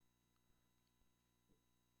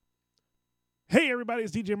Hey everybody,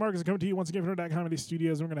 it's DJMarcus coming to you once again from the Comedy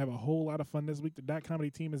Studios. We're going to have a whole lot of fun this week. The Comedy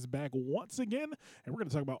team is back once again, and we're going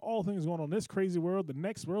to talk about all things going on in this crazy world, the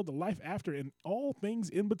next world, the life after, and all things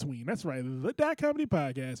in between. That's right, the Comedy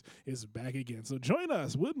Podcast is back again. So join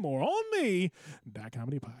us with more on the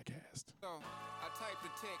Comedy Podcast. I typed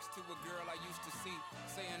a text to a girl I used to see,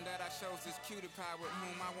 saying that I chose this cutie pie with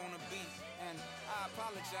whom I want to be. And I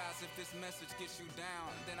apologize if this message gets you down.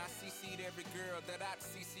 Then I CC'd every girl that I'd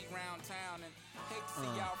CC round town. And hate to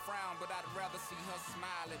see y'all frown, but I'd rather see her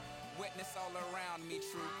smiling. Wetness all around me,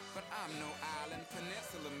 true, but I'm no island.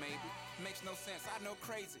 Peninsula, maybe. Makes no sense, I know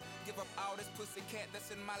crazy. Give up all this pussy cat that's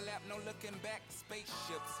in my lap, no looking back.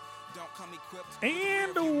 Spaceships don't come equipped.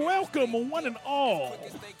 And welcome, one and all,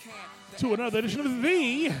 to another edition of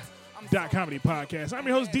the Comedy Podcast. I'm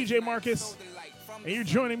your host, DJMarcus, and you're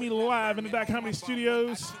joining me live in the Comedy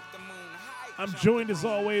Studios. I'm joined, as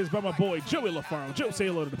always, by my boy, Joey LaFaro. Joe, say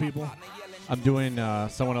hello to the people. I'm doing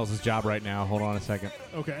someone else's job right now. Hold on a second.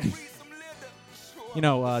 Okay. You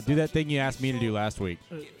know, do that thing you asked me to do last week.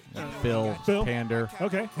 Phil, pander.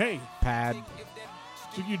 Okay, hey. Pad.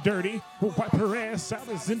 So you dirty, we'll wipe her ass out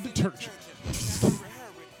as in detergent.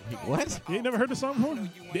 Wait, what? You ain't never heard the song before?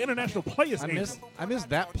 The International Players Anthem. I missed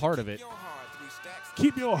that part of it.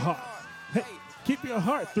 Keep your heart. Hey, keep your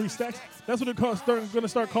heart, 3 stacks. That's what they're going to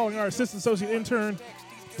start calling our assistant associate intern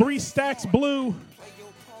 3 Stacks Blue.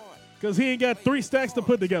 Because he ain't got 3 stacks to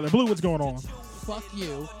put together. Blue, what's going on? Fuck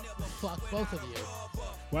you. Fuck both of you.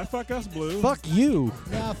 Why fuck us, Blue? Fuck you.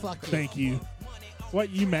 Nah, fuck you. Thank you. What,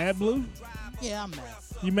 you mad, Blue? Yeah, I'm mad.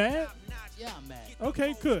 You mad? Yeah, I'm mad.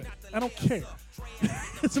 Okay, good. I don't care.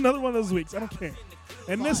 It's another one of those weeks. I don't care.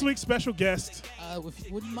 And this week's special guest. If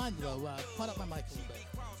you wouldn't mind, though, pot up my mic a little bit.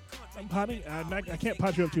 I'm potting. I can't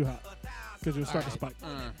pot you up too hot because you'll start to spike.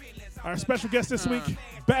 Our special guest this week,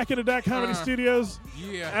 back in the Comedy Studios.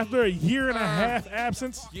 Yeah. After a year and a half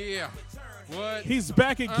absence. Yeah. What? He's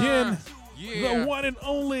back again. Yeah. The one and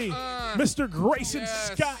only Mr. Grayson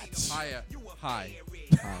Scott. Hi.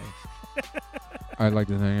 I'd like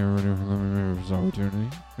to thank everybody for letting me this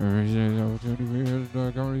opportunity. Appreciate the opportunity to be here at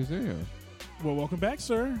the Comedy Studios. Well, welcome back,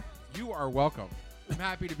 sir. You are welcome. I'm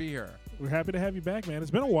happy to be here. We're happy to have you back, man.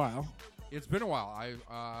 It's been a while. It's been a while.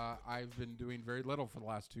 I've been doing very little for the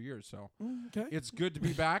last 2 years, so Okay. it's good to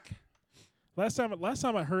be back. Last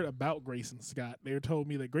time I heard about Grayson Scott, they told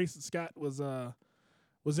me that Grayson Scott was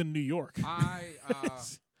in New York. I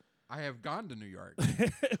have gone to New York.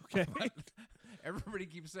 Okay. But everybody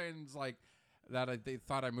keeps saying it's like that. They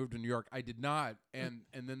thought I moved to New York. I did not, and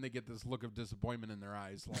then they get this look of disappointment in their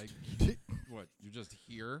eyes, like, "What? You're just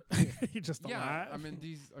here?" You're just alive. I'm in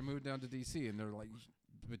DC. I moved down to DC, and they're like,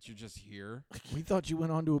 "But you're just here." We thought you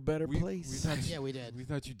went on to a better place. Yeah, we did. We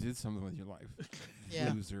thought you did something with your life.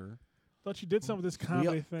 Yeah. Loser. Thought you did some of this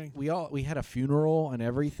comedy thing. We had a funeral and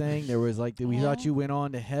everything. There was like we thought you went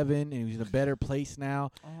on to heaven and it was in a better place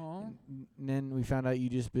now. And then we found out you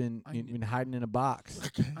just been hiding in a box.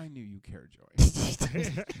 I knew you cared, Joey.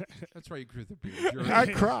 That's why you grew the beard. I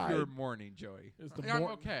cried. You're mourning, Joey. the I'm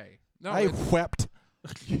mor- okay. No, I wept.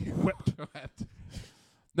 You wept.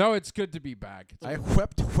 No, it's good to be back. I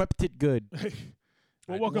wept it good.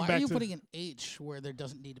 Well, welcome Why back are you to putting an H where there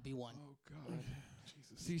doesn't need to be one? Oh God.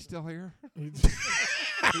 Is he still here?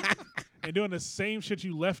 and doing the same shit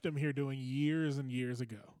you left him here doing years and years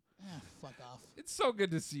ago. Fuck off. It's so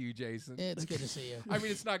good to see you, Jason. It's good to see you. I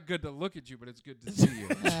mean, it's not good to look at you, but it's good to see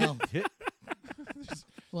you.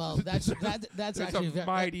 Well, that's There's actually a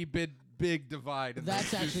mighty big divide. In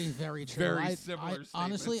that's those actually two very true. Very similar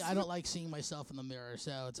honestly, statements. I don't like seeing myself in the mirror,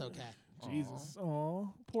 so it's okay. Jesus. Aw,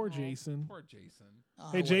 poor Jason. Poor Jason. Hey,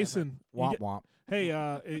 Whatever. Jason. Womp womp.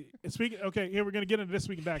 Hey, speaking. Okay, here we're gonna get into this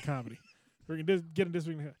week in comedy. We're gonna get into this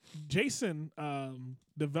week. Jason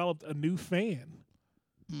developed a new fan.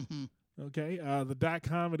 Mm-hmm. Okay, the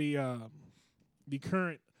comedy, the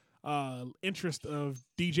current interest of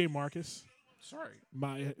DJMarcus. Sorry.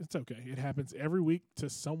 It's okay. It happens every week to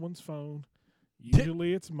someone's phone.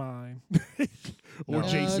 Usually it's mine or No.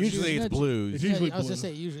 Jason. Usually it's blues. It's usually I was blue. gonna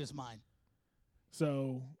say usually it's mine.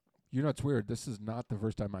 So You know, it's weird. This is not the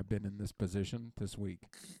first time I've been in this position this week.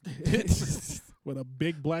 with a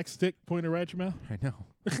big black stick pointed right at your mouth. I know.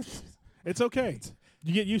 It's okay.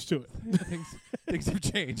 You get used to it. Things have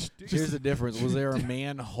changed. Here's the difference. Was there a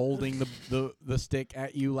man holding the stick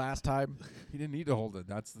at you last time? He didn't need to hold it.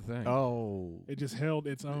 That's the thing. Oh. It just held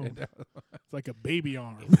its own. It's like a baby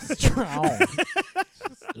arm. Strong.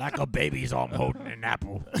 Like a baby's arm holding an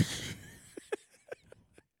apple.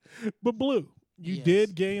 But Blue, you Yes.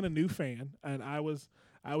 did gain a new fan, and I was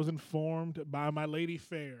informed by my lady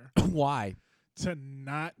fair Why? to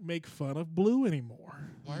not make fun of Blue anymore.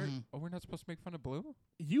 Oh, we're not supposed to make fun of Blue?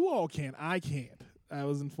 You all can. I can't. I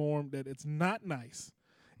was informed that it's not nice.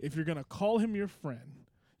 If you're going to call him your friend,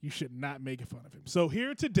 you should not make fun of him. So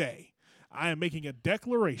here today, I am making a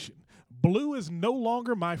declaration. Blue is no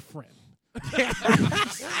longer my friend.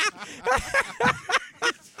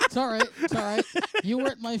 It's all right. It's all right. You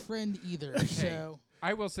weren't my friend either. So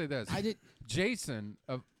I will say this. I did. Jason,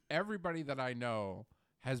 of everybody that I know,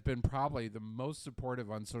 has been probably the most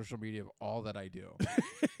supportive on social media of all that I do.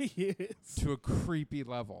 Yes. To a creepy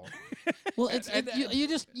level. Well, it's And you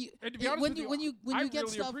just And to be honest when with you you, when you when I you get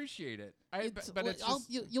really stuff. appreciate it. But it's just,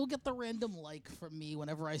 you'll get the random like from me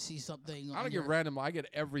whenever I see something. I don't get random. I get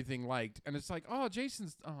everything liked, and it's like,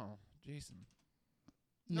 Jason.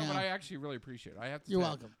 No, but I actually really appreciate it. I have to. You're say,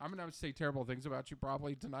 welcome. I'm gonna say terrible things about you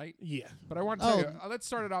probably tonight. Yeah. But I want to tell you. Let's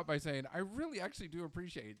start it out by saying I really actually do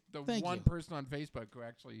appreciate the Thank one you. person on Facebook who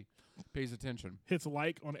actually pays attention. Hits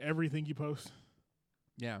like on everything you post.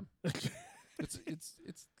 Yeah. it's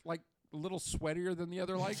like a little sweatier than the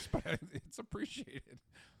other likes, but it's appreciated.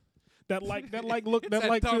 That like look It's that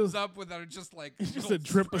like thumbs feels up without just like just a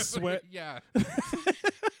drip of sweat. Yeah.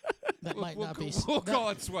 That might not be. We'll call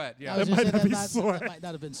it sweat. I Yeah. was That gonna might say not be sweat. That might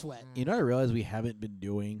not have been sweat. You know, I realize we haven't been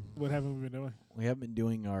doing. What haven't we been doing? We haven't been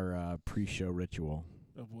doing our pre-show ritual,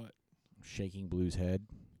 Of what? shaking Blue's head.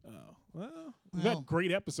 Oh. Well, we've Well. had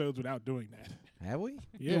great episodes without doing that. Have we?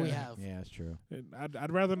 Yeah, we have. Yeah, that's true. And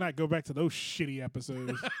I'd rather not go back to those shitty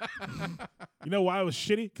episodes. You know why it was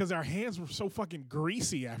shitty? Because our hands were so fucking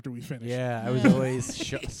greasy after we finished. Yeah, I was Yeah.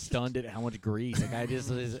 always stunned at how much grease. Like I just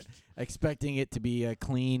was expecting it to be a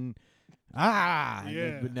clean. Yeah.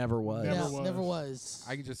 It never was. Never Yeah, was. never was.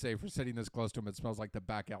 I can just say, for sitting this close to him, it smells like the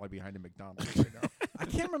back alley behind a McDonald's right now. I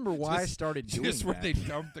can't remember why I started doing Just where that. they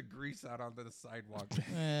dump the grease out onto the sidewalk.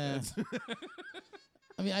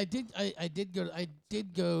 I mean, I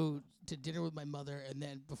did go to dinner with my mother, and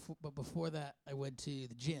then before that, I went to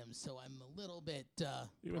the gym. So I'm a little bit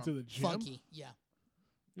You went to the gym? funky. Yeah.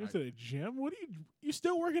 You went to the gym? What are you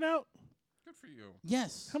still working out? Good for you.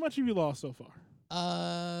 Yes. How much have you lost so far?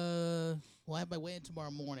 Well, I have my weigh-in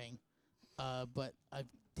tomorrow morning, but I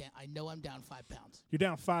know I'm down 5 pounds. You're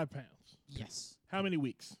down 5 pounds. Yes. How many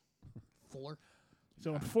weeks? 4.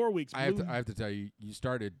 So in 4 weeks, I have to tell you, you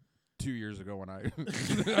started 2 years ago when I.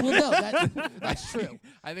 Well, no, that's true.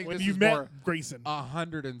 I think when this you is met more Grayson.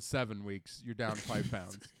 107 weeks. You're down 5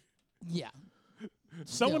 pounds. Yeah.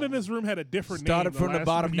 Someone still. in this room had a different Started name. from the last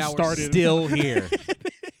bottom. time you Now we're started. still here.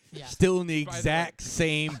 Yeah. Still in the By the way, exact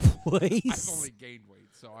same I've place. only gained weight,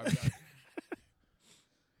 so I've done.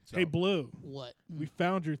 So, Hey, Blue, What? we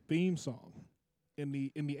found your theme song in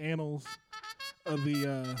the annals of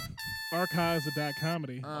the archives of Dot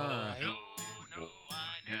Comedy. all right. No,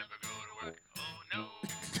 I never go to work. Oh, no,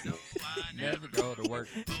 no, I Never go to work.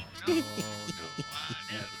 No, no, I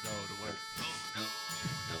never go to work.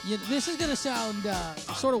 Yeah, this is gonna sound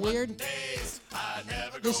sort of weird.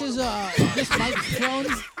 This is this microphone.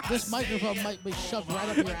 This microphone might be shoved right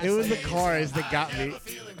up your ass. It was the cars that got me.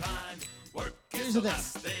 Here's the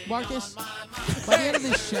thing, Marcus. By the end of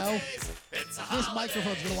this show, this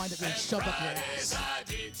microphone's gonna wind up being shoved up your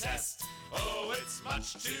ass. Oh, it's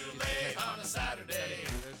much too late on a Saturday,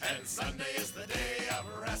 and Sunday is the day of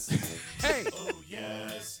rest. Hey, Oh,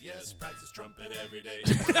 yes, yes, practice trumpet every day.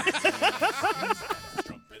 Practice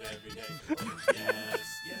trumpet every day. Oh, yes,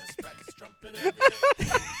 yes, practice trumpet every day.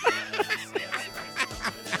 Yes, yes, practice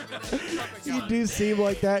trumpet every day. You do seem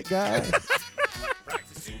like that guy.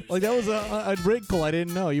 Practice Tuesday. Like that was a wrinkle I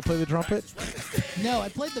didn't know. You play the trumpet, No, I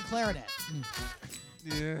played the clarinet.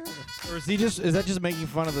 yeah. or is that just making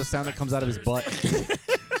fun of the sound that comes out of his butt?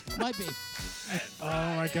 Might be.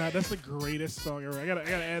 Oh my God, that's the greatest song ever. I gotta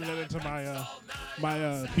add that into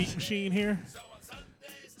my beat machine here.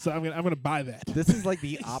 So I'm gonna buy that. This is like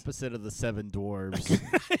the opposite of the Seven Dwarves.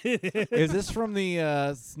 Is this from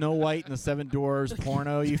the Snow White and the Seven Dwarves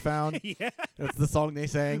porno you found? Yeah, That's the song they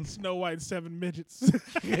sang. Snow White and Seven Midgets.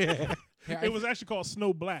 Yeah. Hey, It was actually called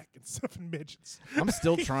Snow Black and Seven Midgets. I'm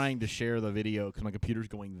still trying to share the video because my computer's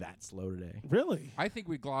going that slow today. Really? I think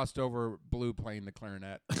we glossed over Blue playing the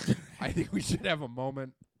clarinet. I think we should have a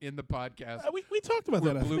moment in the podcast We talked about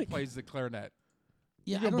where that. I Blue think. plays the clarinet.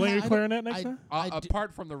 Yeah, You gonna play your clarinet next time?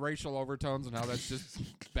 Apart from the racial overtones and how that's just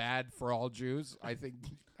bad for all Jews, I think.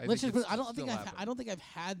 Let's just. it's I don't think still I've. I don't think I've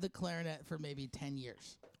had the clarinet for maybe 10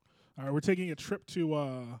 years. All right, we're taking a trip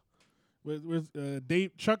to with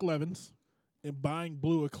Dave Chuck Levins and buying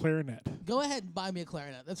Blue a clarinet. Go ahead and buy me a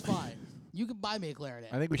clarinet. That's fine. You can buy me a clarinet.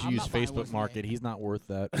 I think we should I'm use not buying one Facebook for Market. me. He's not worth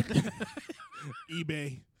that.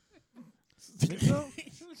 eBay.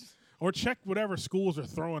 Or check whatever schools are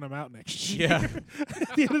throwing them out next year. Yeah.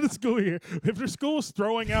 At the end of the school year, if their school's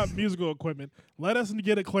throwing out musical equipment, let us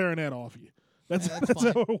get a clarinet off you. That's that's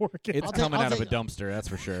how fine. we're working. It's I'll coming I'll out of a take- dumpster, that's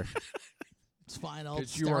for sure. It's fine. I'll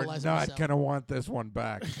Because you are sterilize not myself. going to want this one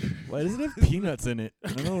back. Why does it have peanuts in it?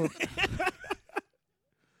 I don't know.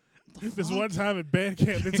 This one time at band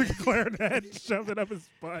camp, they took a clarinet and shoved it up his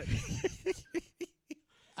butt.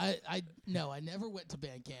 No, I never went to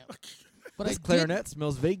band camp. But This I clarinet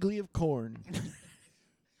smells vaguely of corn.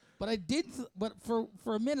 But I did. But for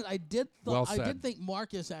a minute, I did. Well I said. did think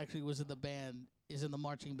Marcus actually was in the band. Is in the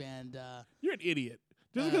marching band. You're an idiot.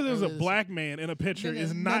 Just because there's a black man in a picture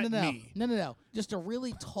is not me. No. Just a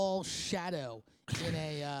really tall shadow in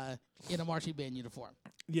a marching band uniform.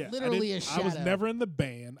 Yeah, Literally I a I was shadow. never in the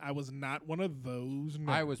band. I was not one of those nerds.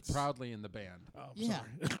 I was proudly in the band. Oh, Yeah. sorry.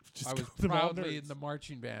 Just I was called them all proudly in nerds. the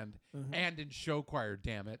marching band Mhm. and in show choir,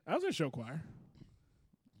 damn it. I was in show choir.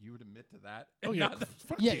 You would admit to that? Oh, And yeah. not the-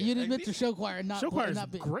 Fuck Yeah, yeah. you'd admit to show choir and not Show choir is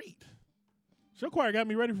not be, great. Show choir got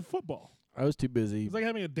me ready for football. I was too busy It's like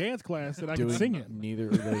having a dance class that I could doing sing in. neither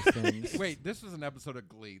of those things. Wait, this was an episode of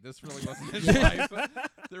Glee. This really wasn't his life.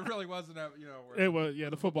 There really wasn't a, where It was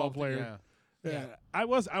the football player. Yeah. Yeah, I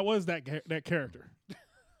was that character.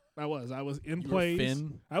 I was in You were plays.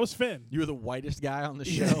 Finn? I was Finn. You were the whitest guy on the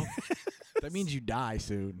show. That means you die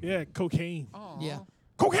soon. Yeah, cocaine. Aw. Yeah.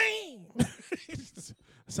 Cocaine.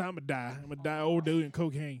 So I'm gonna die. I'm gonna die overdoing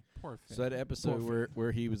cocaine. Poor Finn. So that episode Poor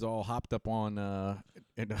where he was all hopped up on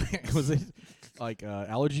was it like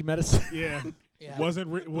allergy medicine? Yeah, Yeah.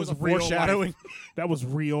 wasn't was a real foreshadowing. life. That was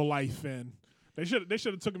real life, Finn. They should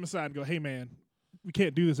have took him aside and go, hey man, we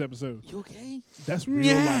can't do this episode. You okay? That's real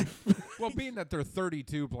Yeah. life. Well, being that they're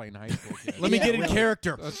 32 playing high school kids. Let me Yeah, get in really.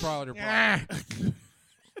 character. That's probably their problem.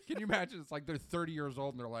 Can you imagine? It's like they're 30 years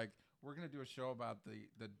old and they're like, we're going to do a show about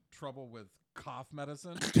the trouble with cough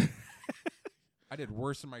medicine. I did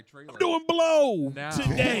worse in my trailer. I'm doing blow Now.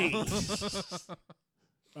 today.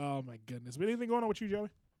 Oh my goodness. But anything going on with you, Joey?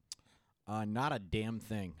 Not a damn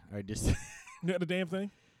thing. I just Not the damn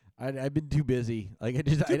thing. I've been too busy. Like I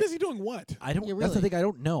just Too busy doing what? I don't. Yeah, That's the really. thing. I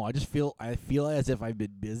don't know. I feel as if I've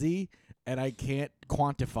been busy, and I can't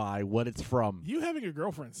quantify what it's from. You having a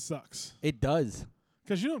girlfriend sucks It does.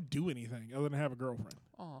 because you don't do anything other than have a girlfriend.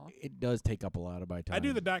 Aw. It does take up a lot of my time. I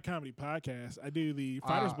do the Dot Comedy podcast. I do the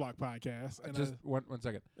Fighters Block podcast. And Just one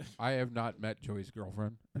second. I have not met Joey's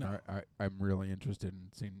girlfriend, and No. I'm really interested in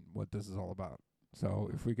seeing what this is all about.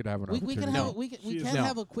 So if we could have an We opportunity, can No. have we can She is- can No.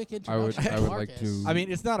 have a quick I would introduction. to like Marcus. to. I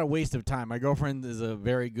mean, it's not a waste of time. My girlfriend is a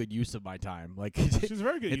very good use of my time. Like she's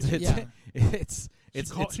very good. it's It's, it's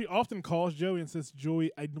Yeah. it's she often calls Joey and says,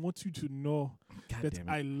 Joey, I want you to know God that damn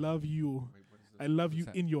it. I love you. Wait, what is this? I love What you is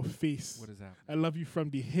that? in your face. What is that? I love you from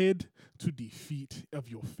the head to the feet of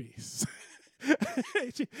your face.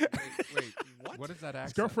 She- Wait, what is that His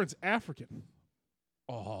accent? girlfriend's African.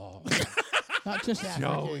 Oh, Not just African.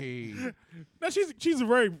 Joey. No, she's a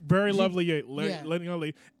very, very lovely Yeah. young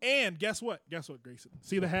lady. And guess what? Guess what, Grayson?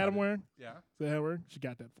 See the hat I'm wearing? Yeah. See the hat I'm wearing? She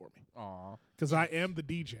got that for me. Aw. Because I am the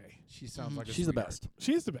DJ. She sounds like a She's the sweetheart. best.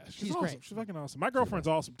 She's the best. She's She's awesome. great. She's fucking awesome. My girlfriend's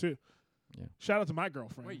awesome, too. Yeah. Shout out to my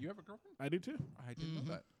girlfriend. Wait, you have a girlfriend? I do, too. I didn't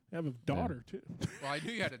know that. I have a daughter, too. Well, I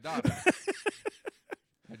knew you had a daughter.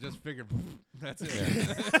 I just figured that's it.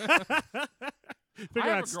 Figure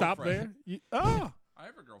have I'd a stop there. girlfriend. Oh. I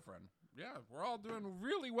have a girlfriend. Yeah, we're all doing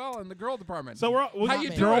really well in the girl department. So we're all, How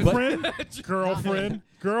you girlfriend,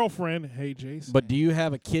 girlfriend. Hey, Jason. But do you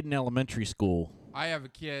have a kid in elementary school? I have a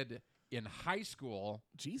kid in high school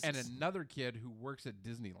Jesus. and another kid who works at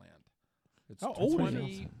Disneyland. It's How old is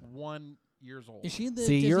he? 21 years old. Is she in the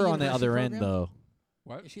See, Disney you're on the University other end program? though.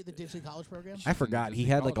 What? Is she at the Disney College program? I forgot he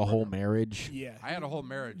had like a whole marriage. Yeah. I had a whole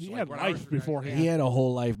marriage. He like, had when I was life in high before school. he He had a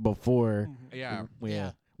whole life before. Yeah. Yeah.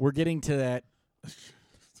 Yeah. We're getting to that.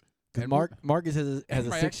 Because And Marcus has and a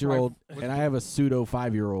my 6-year-old, ex-wife was- and I have a pseudo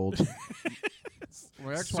 5-year-old.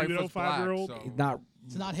 My ex-wife Pseudo was black, 5-year-old? so not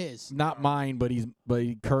It's not his. mine, but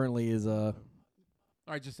he currently is I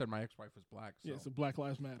just said my ex-wife was black. So, Yeah, so Black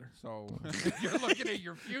Lives Matter. so you're looking at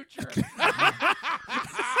your future.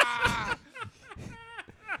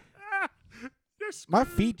 My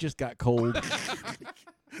feet just got cold.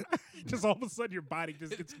 Just all of a sudden your body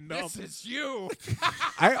just gets numb. This is you.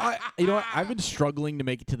 I you know what? I've been struggling to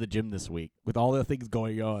make it to the gym this week with all the things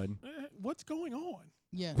going on. What's going on?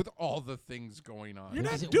 Yeah. With all the things going on. You're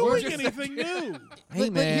Is not it doing work? anything new. Hey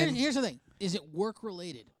but man, here's the thing: is it work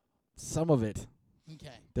related? some of it. Okay.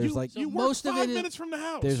 There's you, like you work most of 5 it is- minutes from the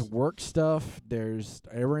house. there's work stuff, there's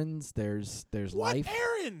errands, there's what life.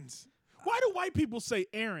 errands? Why do white people say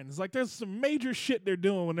errands? Like there's some major shit they're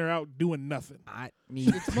doing when they're out doing nothing. I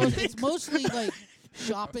mean, It's mostly like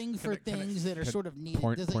shopping for things that are sort of needed.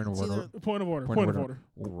 Point Does it- of it's order. either- Point of order. Point of order.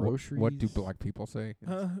 Groceries. What do black people say?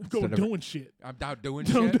 Go Instead of- doing shit. I'm out doing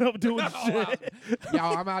Don't shit. stop doing shit. Yeah,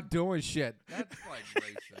 I'm out doing shit. That's like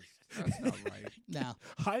racist. That's not right. No.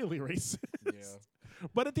 Highly racist. Yeah.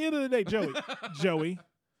 But at the end of the day, Joey,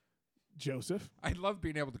 Joseph. I love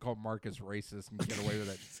being able to call Marcus racist and get away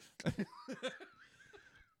with it.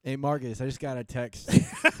 Hey, Marcus, I just got a text.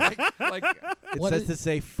 like It What says is- to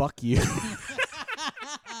say "fuck you."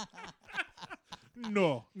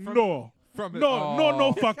 No, from it.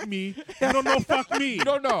 no, fuck me. No, fuck me.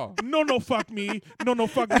 No. No, fuck me. No,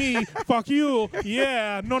 fuck me. Fuck you.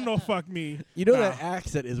 Yeah, no, fuck me. You know Nah. that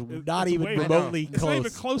accent is not It's even way- remotely It's not even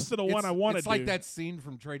close. close to the one I want to It's do. like that scene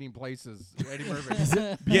from Trading Places. Eddie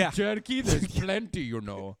Murphy. Yeah. Jerky, there's plenty, you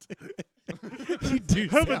know.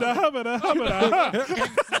 Hubba-da.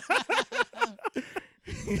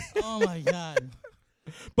 Oh my God.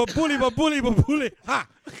 Babuli. Ha!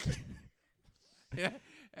 Yeah.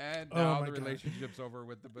 And Oh now my the God. relationship's over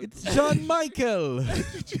with the. It's John Michael.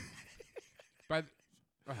 By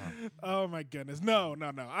Oh my goodness. No.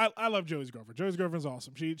 I love Joey's girlfriend. Joey's girlfriend's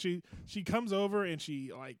awesome. She comes over and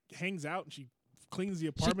she like hangs out and she cleans the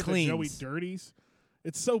apartment that Joey cleans. dirties.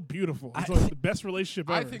 It's so beautiful. It's I- like the best relationship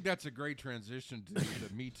I ever. think that's a great transition to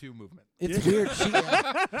the Me Too movement. It's weird.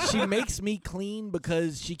 She makes me clean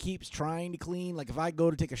because she keeps trying to clean. Like if I go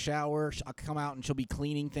to take a shower, I'll come out and she'll be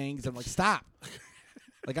cleaning things. I'm like, stop.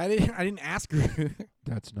 Like I didn't ask her.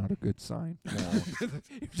 That's not a good sign.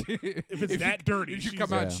 if it's that dirty, If you she's-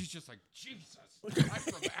 come out, and Yeah. she's just like, Jesus, I'm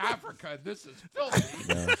from Africa. This is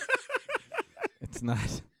filthy. No. It's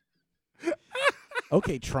not.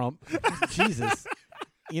 Okay, Trump. Jesus.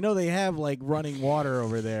 You know they have like running water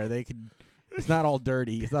over there. They could. It's not all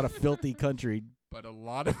dirty. It's not a filthy country. But a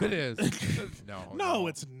lot of it is. No,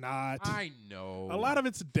 it's not. I know. A lot of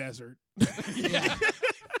it's desert. Yeah.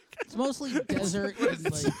 It's mostly desert. What is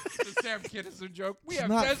And this? like, The Sam Kinison joke. We It's have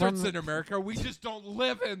not deserts from- in America. We just don't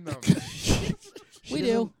live in them. We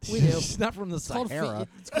do. She's not from the it's called, Sahara.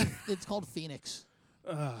 it's called Phoenix.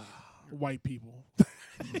 White people.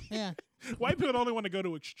 Yeah. White people only want to go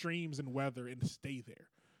to extremes in weather and stay there.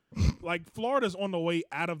 Like Florida's on the way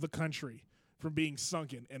out of the country from being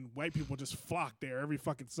sunken, and white people just flock there every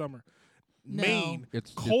fucking summer. No. Maine,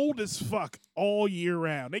 It's cold as fuck all year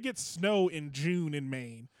round. They get snow in June in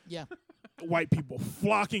Maine. Yeah. White people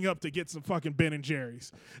flocking up to get some fucking Ben and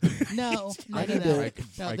Jerry's. No. I No.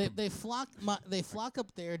 could- They flock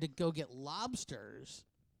up there to go get lobsters.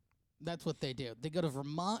 That's what they do. They go to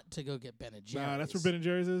Vermont to go get Ben and Jerry's. Nah, that's where Ben and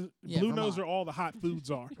Jerry's is. Yeah, Blue Nose Vermont. are all the hot foods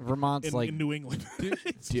are Vermont's in, like in New England. one Well, of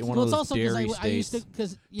it's those also dairy because I used states. to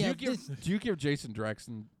because yeah. do you give Jason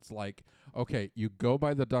Drexen's like, okay, you go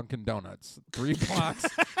by the Dunkin' Donuts, 3 blocks,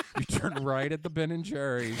 you turn right at the Ben and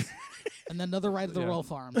Jerry's. and then another right at the Yeah. Royal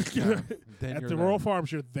Farm. Then At you're the there. Royal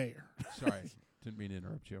Farms, you're there. Sorry, didn't mean to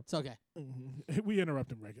interrupt you. It's okay. We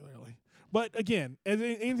interrupt him regularly. But again, is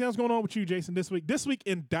anything else going on with you, Jason, this week? This week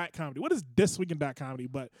in dot comedy. What is this week in dot comedy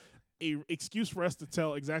but a excuse for us to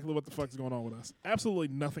tell exactly what the fuck is going on with us? Absolutely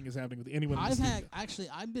nothing is happening with anyone. in the studio.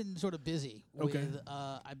 I've been sort of busy. Okay. With,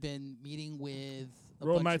 I've been meeting with a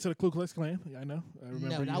Roll bunch Knights of the Ku Klux Klan. Yeah, I know. I remember.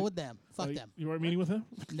 No, you not with them. Fuck you- them. You weren't meeting with him?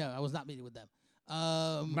 No, I was not meeting with them.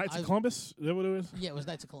 Knights I've- of Columbus? Is that what it was? Yeah, it was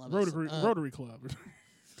Knights of Columbus. Rotary Club.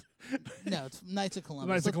 No, it's Knights of Columbus.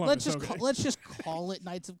 Knights of Let's Columbus, just okay. let's just call it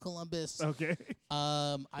Knights of Columbus. Okay.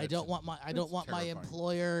 I don't want my terrifying.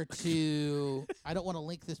 employer to. I don't want to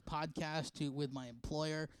link this podcast with my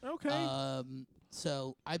employer. Okay.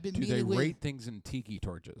 So I've been Do meeting they with. rate things in tiki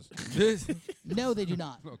torches? No, they do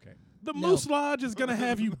not. Okay. The No. Moose Lodge is going to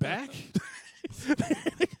have you back.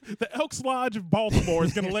 The Elks Lodge of Baltimore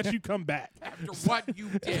is going to let you come back. After what you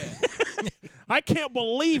did. I can't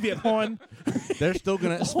believe it, hon. They're still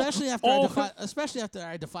gonna. Especially after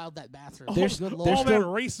I defiled that bathroom. There's- Good there's All Lord. that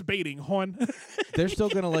still- race baiting, hon. They're still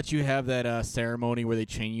gonna let you have that ceremony where they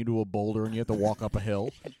chain you to a boulder and you have to walk up a hill.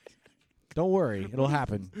 Don't worry, it'll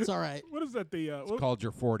happen. It's all right. What is that? It's called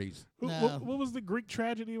your 40s. No. What was the Greek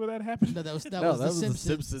tragedy where that happened? No, that was No, the Simpsons.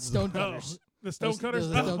 Simpsons. Stonecutters. The stonecutters.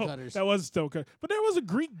 those are the stonecutters. That was a stonecutter. But there was a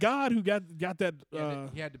Greek god who got that.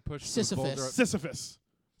 He had to push the Sisyphus. boulder up. Sisyphus.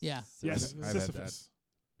 Yeah. Yes, I've had Sisyphus.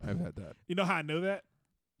 I've had that. You know how I know that?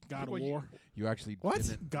 God of Well, War. You actually What?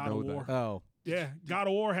 didn't God know of War. that. Oh, Yeah, God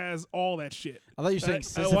of War has all that shit. I thought you were saying I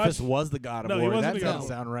Sisyphus watched- was the god of No, he war. wasn't That the god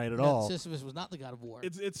doesn't of sound right at No, all. Sisyphus was not the god of war.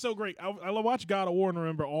 It's so great. I watch God of War and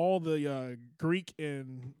remember all the Greek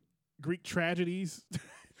tragedies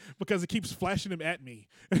because it keeps flashing them at me.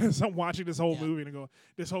 So I'm watching this whole Yeah. movie and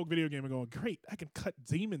this whole video game and going, great, I can cut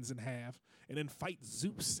demons in half and then fight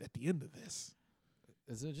Zeus at the end of this.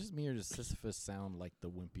 Is it just me or does Sisyphus sound like the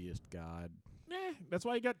wimpiest god? Nah, that's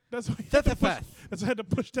why he got. That's why he That's had a to push, fact. that's why I had to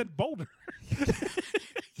push that boulder.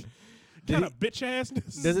 Did Kind of bitch ass.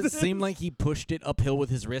 Does it seem like he pushed it uphill with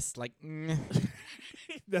his wrist? Like,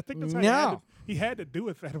 I think that's how No. he had to do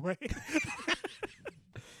it that way.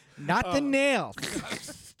 not the nails.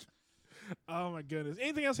 Oh my goodness!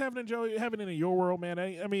 Anything else happening, Joey? Happening in your world, man?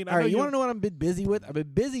 I mean, I All know right, you want to know what I've been busy with? I've been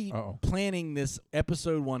busy Uh-oh. planning this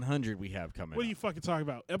episode 100 we have coming What are you fucking talking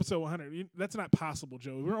about? Episode 100? That's not possible,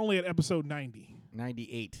 Joey. We're only at episode 90.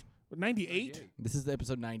 98. 98? This is the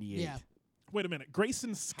episode 98. Yeah. Wait a minute.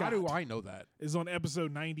 Grayson How Scott do I know that? is on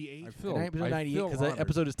episode 98. I feel Episode 98 feel because that honored.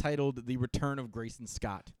 episode is titled "The Return of Grayson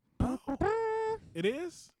Scott." It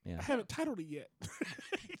is? Yeah. I haven't titled it yet.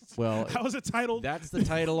 Well, How is it titled? that's the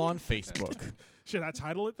title on Facebook. Should I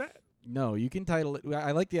title it that? No, you can title it.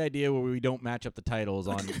 I like the idea where we don't match up the titles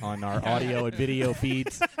on our audio and video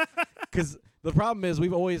feeds. Because the problem is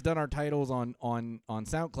we've always done our titles on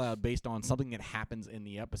SoundCloud based on something that happens in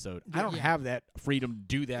the episode. I don't Yeah. have that freedom to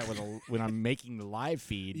do that when I'm making the live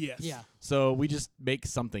feed. Yes. Yeah. So we just make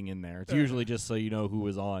something in there. It's usually just so you know who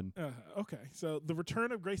was on. Okay. So the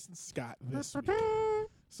return of Grayson Scott this week.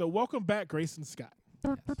 So welcome back, Grayson Scott.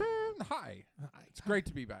 Hi. It's great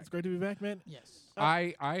to be back. It's great to be back, man. Yes.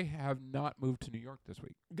 I have not moved to New York this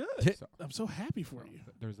week. Good. So I'm so happy for you.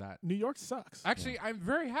 there's that. New York sucks. Actually, I'm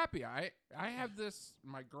very happy. I have this.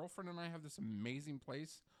 My girlfriend and I have this amazing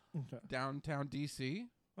place Okay. downtown DC.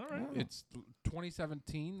 All right. It's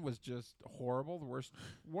 2017 was just horrible.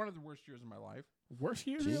 One of the worst years of my life. Worst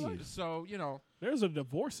year of your life? So There's a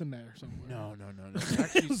divorce in there somewhere. no.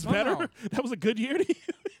 Actually, It was somehow- better. That was a good year to you.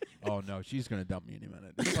 Oh no, she's gonna dump me any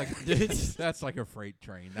minute. It's like that's like a freight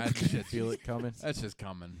train. That shit, Feel it coming. That's just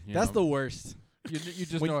coming. That's the worst. you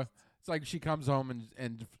just when- know. It's like she comes home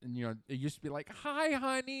and it used to be like, "Hi,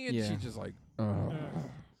 honey," and Yeah. she's just like, "Oh,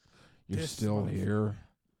 you're Pissed still off. here."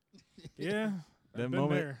 Yeah. That I've been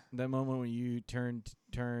moment, there. that moment when you turn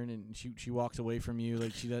and she walks away from you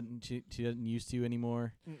like she doesn't used to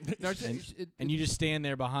anymore, No, it's- And- it's- it- and you just stand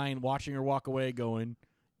there behind watching her walk away, going,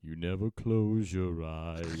 "You never close your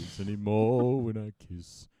eyes anymore when I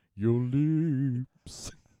kiss your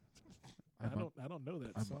lips." I don't know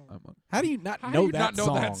that song. How do you not How know do you that not know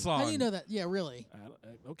song? that song? How do you know that? Yeah, really.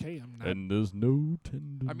 Okay, I'm not. And there's no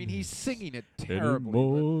tenderness. I mean, he's singing it terribly.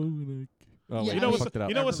 anymore when I Yeah, wait, you know I what? fucked it up.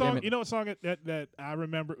 You know what Damn song? it. You know what song that I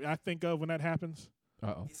remember? I think of when that happens.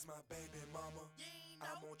 Uh-oh. It's my baby mama.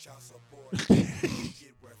 I'm on child support.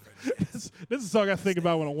 Get work for this. This is a song I think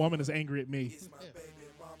about when a woman is angry at me. It's my baby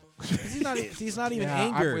mama. He's not even Yeah,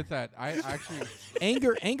 I'm anger. with that. I actually.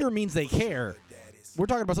 Anger means they care. We're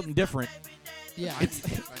talking about something different. Yeah. I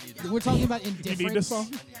need We're talking about You indifference. need this song?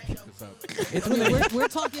 to look this up. It's when they, We're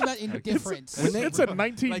talking about indifference. When they- It's a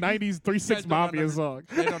 1990s 3-6 guys don't Mafia under- song.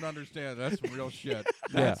 They don't understand. That's some real shit.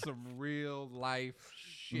 That's some real life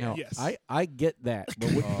shit. no, Yes. I get that,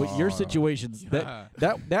 but your situations Yeah.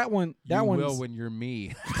 that one You one's will when you're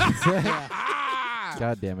me.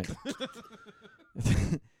 God damn it.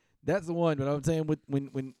 That's the one, but I'm saying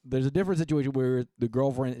when there's a different situation where the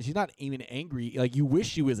girlfriend, she's not even angry, like you wish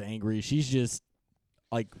she was angry, she's just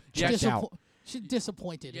like checked out. She's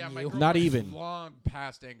disappointed Yeah, in my you. girlfriend Not is even. long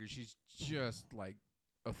past anger. She's just like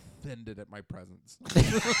offended at my presence.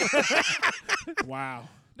 Wow.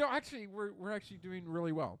 No, actually, we're actually doing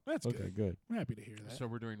really well. That's Okay, good. good. I'm happy to hear that. So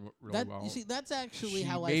we're doing really That well. you see, that's actually she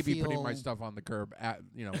how may I be feel. putting my stuff on the curb at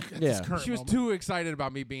Yeah. current She was moment. too excited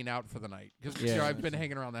about me being out for the night because Yeah. I've been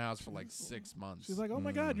hanging around the house for like 6 months. She's like, "Oh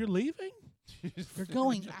my God, you're leaving?" You're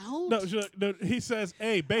going out. No, he says,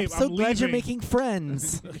 "Hey, babe, I'm so I'm glad leaving." you're making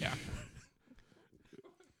friends. yeah.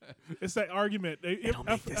 It's that argument. It'll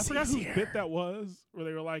I make this forgot whose easier. bit that was, where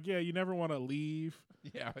they were like, "Yeah, you never want to leave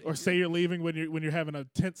Yeah. or say you're leaving when you're having a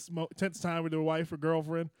tense time with your wife or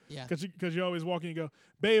girlfriend, Yeah. because you always walk in and go,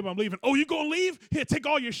 babe, I'm leaving. Oh, you gonna leave? Here, take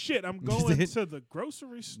all your shit. I'm going to the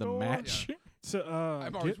grocery The store. match. To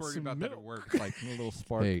I'm always get worried some about that at milk." work. Like, A little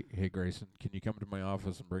spark. hey, Grayson, can you come to my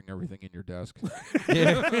office and bring everything in your desk?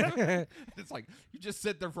 Yeah. It's like you just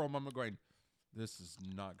sit there for a moment going, this is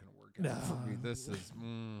not going to work out for me. This is,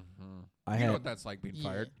 I you know had- what that's like being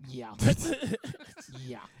fired? Yeah.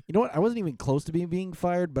 Yeah. You know what? I wasn't even close to being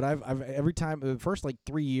fired, but I've every time the first like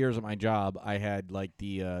 3 years of my job, I had like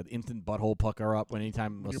the instant butthole pucker up when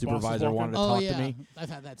anytime a Your boss is supervisor walking? wanted to Oh talk yeah. to me. I've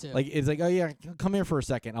had that too. Like it's like, oh yeah, come here for a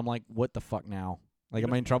second. I'm like, what the fuck now? Like,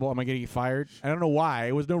 am I in trouble? Am I getting fired? I don't know why.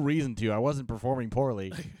 It was no reason to. I wasn't performing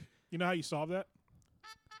poorly. You know how you solve that?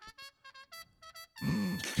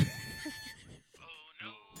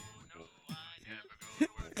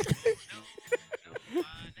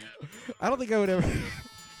 I don't think I would ever.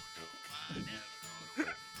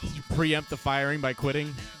 preempt the firing by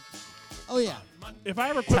quitting. Oh yeah. If I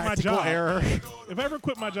ever quit my Tactical job, error. if I ever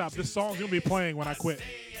quit my job, this song's gonna be playing when I quit.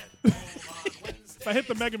 If I hit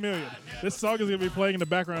the Mega Million, this song is gonna be playing in the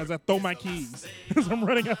background as I throw my keys as I'm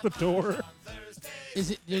running out the door Is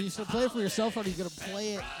it? Are you still play it for yourself, or are you gonna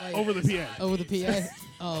play it like, over the PA. over the PA?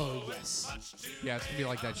 Oh yes. Yeah, it's gonna be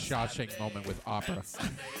like that Shawshank moment with opera.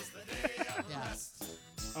 Yeah.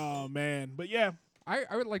 Oh man, but yeah,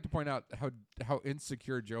 I would like to point out how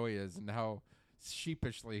insecure Joey is and how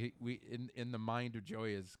sheepishly in the mind of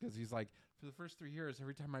Joey is, because he's like, for the first 3 years,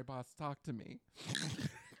 every time my boss talked to me,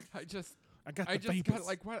 I just got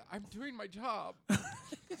like, what? I'm doing my job.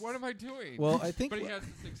 What am I doing? Well, I think but he has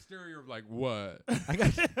this exterior of like, what? I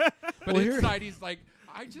got. But Well, here- inside he's like,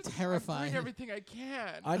 I'm Terrifying. doing everything I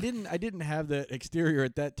can. I didn't have the exterior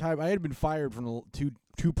at that time. I had been fired from the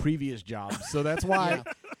two previous jobs, so that's why.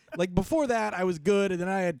 Yeah. Like before that, I was good, and then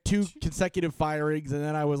I had 2 consecutive firings, and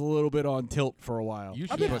then I was a little bit on tilt for a while. You I've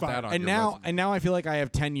should been put that fired. on And your now, resume. and now I feel like I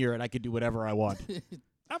have tenure, and I could do whatever I want.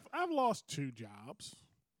 I've lost 2 jobs.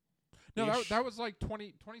 No, Ish. that was like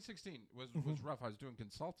 2016 was rough. I was doing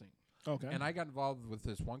consulting. Okay. And I got involved with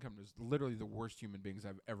this one company. It was literally the worst human beings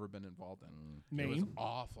I've ever been involved in. It was Name.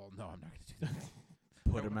 awful. No, I'm not going to do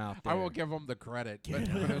that. Put him out there. I will give them the credit. But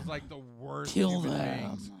it was like the worst Kill human them.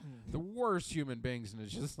 beings. The worst human beings. And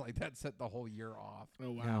it's just like that set the whole year off.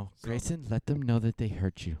 Oh wow. No, So- Grayson, let them know that they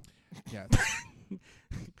hurt you. Yeah.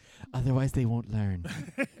 Otherwise, they won't learn.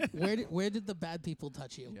 Where did the bad people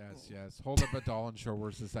touch you? Yes. Hold up a doll and show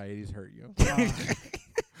where society's hurt you.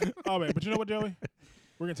 Oh man, but you know what, Joey?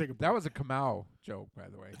 We're gonna take a break. That was a Kamau joke, by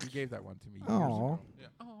the way. He gave that one to me years Aw. ago. Yeah.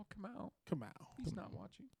 Oh, Kamau. Kamau. He's not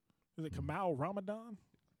watching. Is it Kamau Ramadan?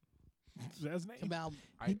 Is that his name?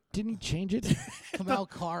 Didn't he change it? Kamal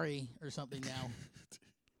Kari or something now.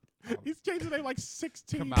 He's changed his name like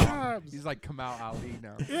 16 Kamau. times. He's like Kamau Ali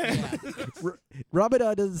now. Yeah.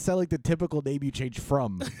 Ramadan doesn't sound like the typical name you change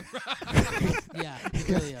from. Yeah, it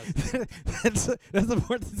really is. that's the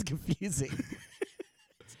part that's confusing.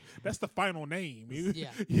 That's the final name. You, Yeah.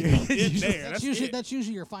 you in there. That's That's usually it. that's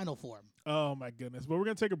usually your final form. Oh my goodness. But we're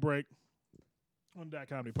gonna take a break on That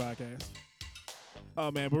Comedy Podcast. Oh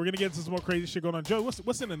man, but we're gonna get into some more crazy shit going on. Joe,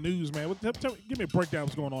 what's in the news, man? Give me a breakdown of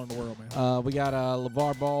what's going on in the world, man. We got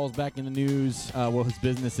LeVar Ball's back in the news. What his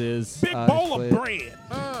business is. Big bowl of bread.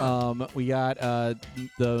 We got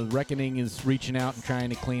the Reckoning is reaching out and trying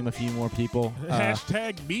to claim a few more people.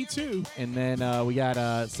 Hashtag me too. And then we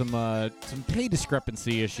got some pay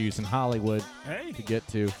discrepancy issues in Hollywood Hey, to get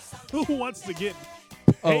to. who wants to get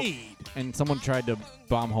Oh, paid? and someone tried to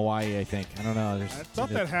bomb Hawaii, I think. I don't know. I thought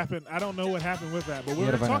that happened. I don't know what happened with that, but we're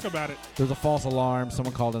gotta going to find talk about it. There's a false alarm.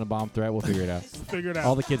 Someone called in a bomb threat. We'll figure it out. Figure it out.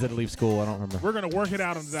 All the kids had to leave school. I don't remember. We're going to work it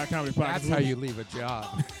out on the That Comedy Podcast. That's how you leave a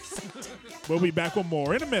job. We'll be back with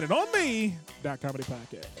more in a minute on the That Comedy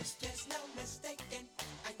Podcast. There's no mistaking,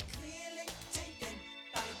 I'm clearly taken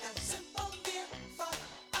by the simple mere thought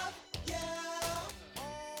of you.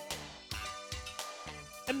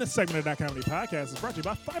 And this segment of That Comedy Podcast is brought to you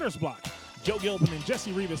by Fighters Block. Joe Gilpin and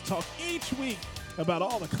Jesse Rivas talk each week about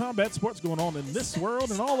all the combat sports going on in this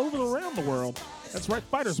world and all over around the world. That's right,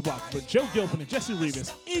 Fighters Block with Joe Gilpin and Jesse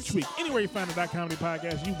Rivas. Each week, anywhere you find a That Comedy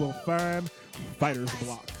Podcast, you will find Fighters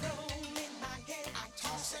Block.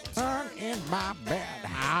 Turn in my bed.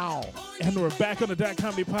 How? And we're back on the That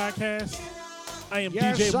Comedy Podcast. I am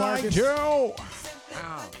DJ Marcus. Joe.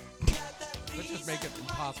 Ow. Let's just make it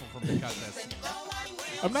impossible for me to cut this.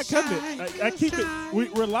 I'm not cutting it. I keep it.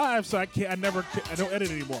 We're live, so I don't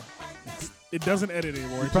edit anymore. It doesn't edit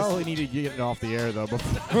anymore. We probably need to get it off the air though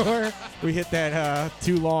before we hit that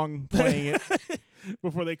too long playing it.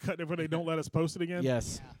 before they don't let us post it again.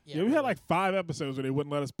 Yes. Yeah, we had like 5 episodes where they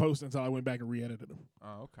wouldn't let us post until I went back and re-edited them.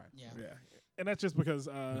 Oh, okay. Yeah. Yeah. And that's just because,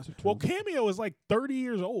 a Cameo is like 30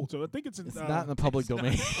 years old, so I think it's not in the public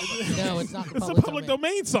domain. No, it's not. It's a public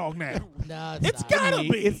domain song now. No, It's not. gotta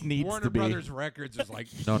be. It needs Warner to be. Brothers Records is like,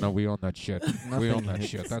 no, we own that shit. We own that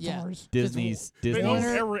shit. That's Yeah. ours. Disney's They own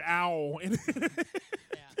Disney's. every owl.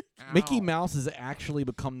 Mickey Ow. Mouse has actually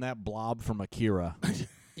become that blob from Akira.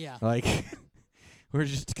 Yeah. Like we're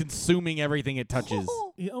just consuming everything it touches.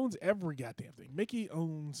 He owns every goddamn thing. Mickey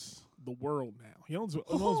owns the world now. He owns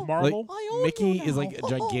Like Marvel. Mickey is like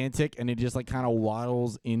gigantic, and it just like kind of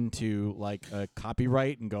waddles into like a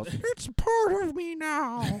copyright and goes, "It's part of me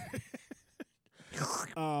now."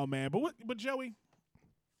 Oh man, but Joey,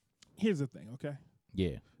 here's the thing, okay?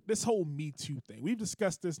 Yeah. This whole Me Too thing. We've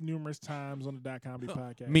discussed this numerous times on the Dot Comedy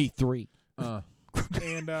Podcast. Me 3.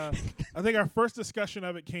 And I think our first discussion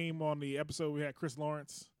of it came on the episode we had Chris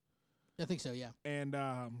Lawrence. I think so. Yeah. And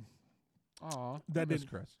Aw, That I miss didn't-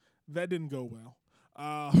 Chris. that didn't go well.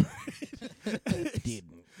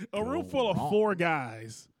 Didn't A room go full of wrong. 4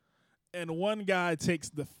 guys, and one guy takes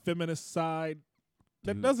the feminist side.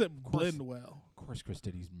 That Dude, doesn't of course. blend well. Of course, Chris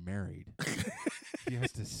did. He's married. He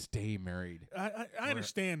has to stay married. I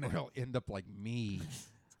understand Or that. he'll end up like me.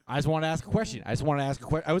 I just want to ask a question. I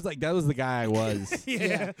was like, that was the guy I was.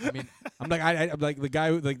 Yeah. I mean, I'm like the guy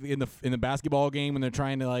who, like in the basketball game when they're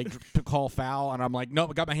trying to like to call foul, and I'm like, nope,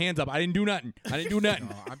 I got my hands up. I didn't do nothing.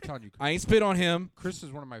 no, I'm telling you, I ain't spit on him. Chris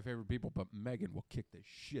is one of my favorite people, but Megan will kick the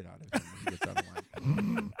shit out of him when he gets out of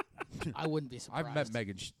line. I wouldn't be surprised. I've met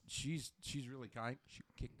Megan. She's really kind. She'll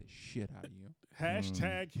kick the shit out of you.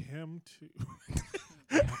 Hashtag him too.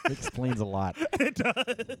 It explains a lot. It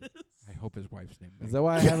does. I hope his wife's name. Is that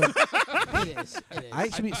why I haven't? It is. It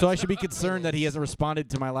is. I should be concerned that he hasn't responded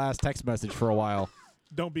to my last text message for a while.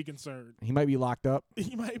 Don't be concerned. He might be locked up.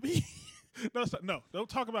 He might be. No, don't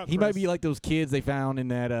talk about He Chris. might be like those kids they found in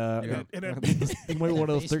that. In that- He might be one of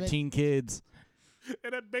those basement? 13 kids.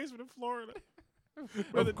 in that basement in Florida.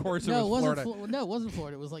 Of course, no, it was Florida. No, it wasn't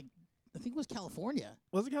Florida. It was like, I think it was California.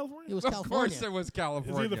 Was it California? It was Of California. course, it was It's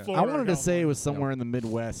California. either I Florida. wanted to say it was California. somewhere in the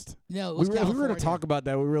Midwest. No, it We was were, if we California. were to talk about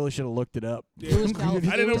that, we really should have looked it up. Yeah. It was I California.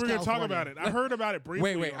 didn't know It we was were going to talk California. about it. I heard about it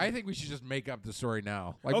briefly. Wait. on- I think we should just make up the story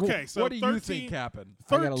now. Like, Okay, so what do you 13 think happened?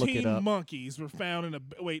 I gotta look it 13 up. monkeys were found in a.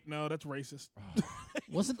 Wait, no, that's racist.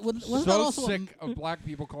 Wasn't that So also sick of black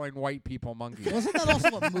people calling white people monkeys. Wasn't that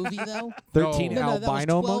also a movie though? 13 No. No, that was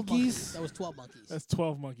albino 12 monkeys. That was 12 monkeys. That's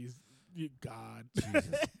 12 monkeys. You God.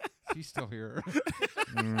 Jesus. He's still here.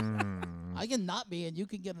 I can not be, and you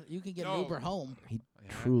can get No. an Uber home. He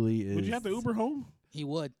truly is. Would you have to Uber home? He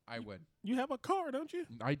would. I would. You have a car, don't you?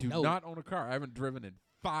 I do No. not own a car. I haven't driven in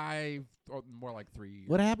 5 or more like 3 years.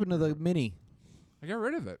 What happened to the Mini? I got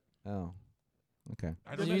rid of it. Oh, okay.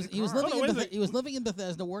 I don't He need was, a he was car. living Hold on, in wait a he was living in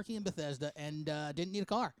Bethesda, working in Bethesda, and didn't need a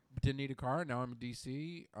car. Didn't need a car. Now I'm in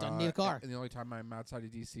D.C. Don't need a car. And the only time I'm outside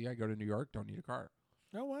of D.C., I go to New York. Don't need a car.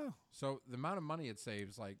 Oh, wow. So the amount of money it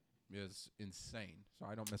saves, like, is insane. So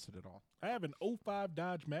I don't miss it at all. I have an 05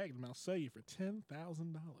 Dodge Magnum. I'll sell you for $10,000.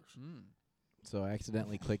 So I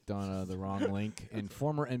accidentally clicked on the wrong link, and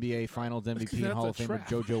former NBA Finals MVP That's and Hall a of Famer trap.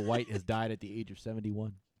 JoJo White has died at the age of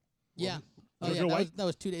 71. Yeah. Oh Jojo yeah, White? that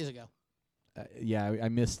was 2 days ago. Yeah, I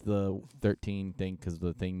missed the 13 thing because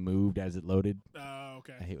the thing moved as it loaded.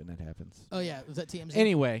 Okay. I hate when that happens. Oh yeah, was that TMZ?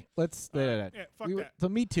 Anyway, let's. Yeah, fuck that. So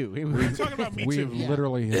Me Too. We were talking about Me We've Too. Yeah.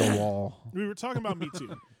 literally hit a wall. We were talking about Me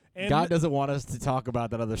Too. And God doesn't want us to talk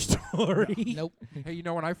about that other story. Nope. Hey, you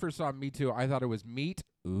know, when I first saw Me Too, I thought it was meat.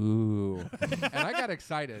 Ooh. And I got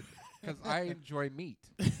excited because I enjoy meat.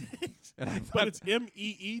 And I but thought, it's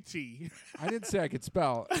MEET. I didn't say I could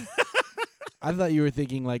spell. I thought you were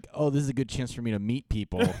thinking like, oh, this is a good chance for me to meet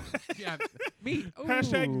people. Yeah, meat. Ooh.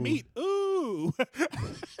 Hashtag meat. Ooh.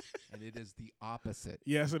 And it is the opposite.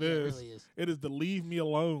 Yes, it Yeah, is. It really is. It is the leave me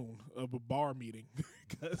alone of a bar meeting.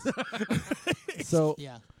 'Cause so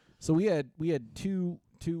Yeah. so we had two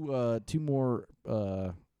more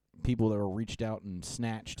people that were reached out and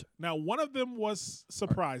snatched. now, one of them was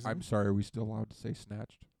surprising. I'm sorry, are we still allowed to say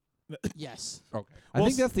snatched? Yes. Okay. I Well,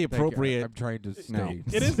 think that's the Thank you. appropriate. I'm trying to No. stay.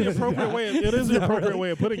 it is the appropriate way. It is the Not appropriate really. way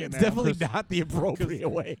of putting it It's now. definitely Chris- not the appropriate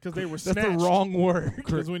way. Because they were That's snatched. the wrong word.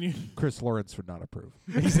 Because when you Chris Lawrence would not approve.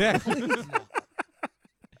 Exactly.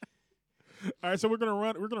 all right, so we're gonna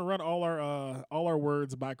run all our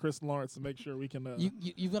words by Chris Lawrence to make sure we can.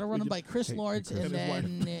 You've got to run them by Chris Hey, Lawrence Chris. and And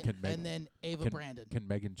his then Meg- and then Ava can- Brandon. Can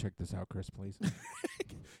Megan check this out, Chris, please? can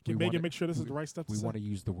we Megan wanna- make sure this is the right stuff to We say? want to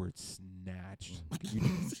use the word snatched.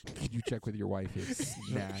 Can you check with your wife? It's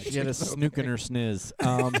snatched. She had a snook in her sniz.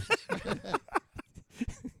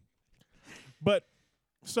 But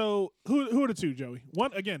so who are the two, Joey?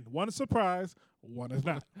 One is surprise, one is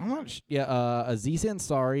not. I'm not Aziz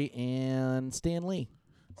Ansari and Stan Lee.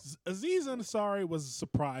 Aziz Ansari was a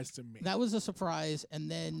surprise to me. That was a surprise, and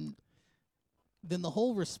then the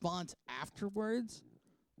whole response afterwards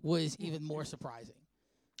was even more surprising.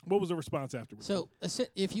 What was the response afterwards? So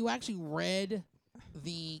if you actually read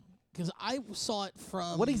because I saw it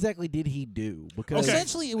from What exactly did he do? Because Okay.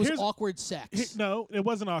 essentially it was Here's- awkward sex. No, it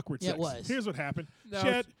wasn't awkward Yeah, sex. it was. Here's what happened.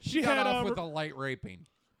 No, she got had off with a light raping.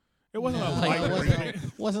 it wasn't No, a light it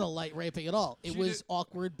raping. wasn't a light raping at all. It She was did-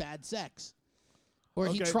 awkward bad sex. Where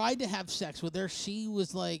he Okay. tried to have sex with her, she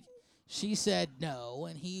said no,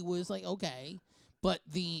 and he was like, okay. But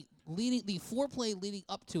the foreplay leading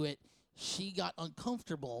up to it, she got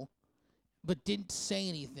uncomfortable, but didn't say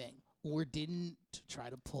anything or didn't try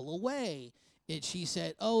to pull away. She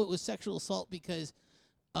said, "Oh, it was sexual assault because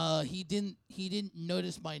he didn't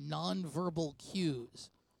notice my nonverbal cues."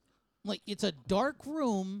 Like, it's a dark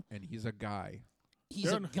room. And he's a guy.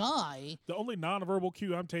 he's a guy. The only nonverbal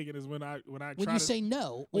cue I'm taking is when I When try you to say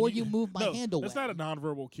no, when or you move my no, hand away. That's not a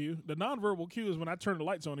nonverbal cue. The nonverbal cue is when I turn the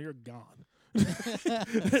lights on and you're gone.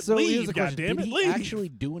 So Leave, here's the question: goddammit, did he leave. actually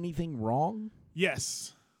do anything wrong?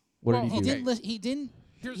 Yes. What Well, did he He do? didn't. He didn't.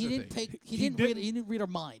 Here's He the didn't thing. take. He He didn't- didn't read her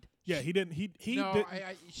mind. Yeah, he didn't. He No, did.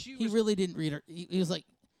 she He was. really didn't read her. He was like,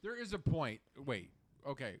 There is a point. Wait.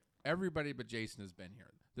 Okay. Everybody but Jason has been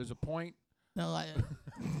here. There's a point. no,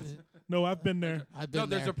 No, I've been there. I've been No,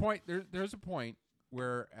 there's there. a point. There's a point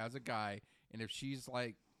where, as a guy, and if she's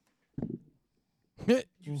like,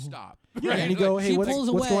 you stop. Yeah, right? and you go, Like, hey, she what's pulls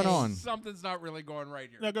going away. on? something's not really going right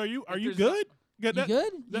here. Now, are you There's not- good? Good. You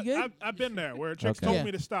good? You good? I've been there where a chick's Okay. told Yeah.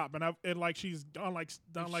 me to stop, and like she's gone like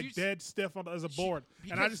she's- dead stiff as a board,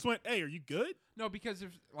 and I because- just went, "Hey, are you good?" No, because if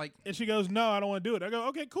like And she goes, "No, I don't want to do it." I go,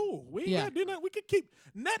 "Okay, cool. We ain't Yeah. gotta do that. We can keep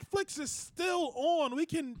Netflix is still on. We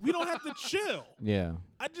don't have to chill." Yeah.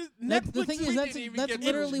 I just That's- Netflix the thing is, is- that's didn't even that's get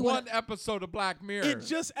literally through what. one episode of Black Mirror. it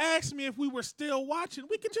just asked me if we were still watching.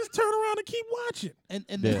 We could just turn around and keep watching. And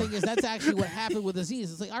the Yeah. thing is, that's actually what happened with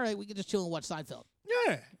Aziz. It's like, all right, we can just chill and watch Seinfeld.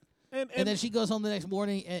 Yeah. And And then she goes home the next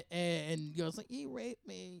morning and goes like, "He raped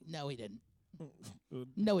me." No, he didn't.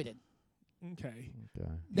 No, he didn't. okay.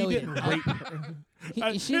 No, he didn't didn't. rape her. He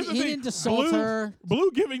Here's the he thing. didn't assault Blue- her. Blue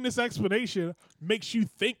giving this explanation makes you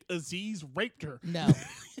think Aziz raped her. No.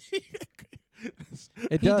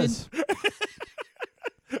 It He does.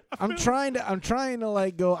 I'm trying to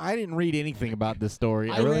like go. I didn't read anything about this story.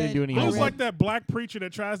 I, I really read- didn't do any I Blue's homework. like that black preacher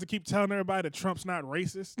that tries to keep telling everybody that Trump's not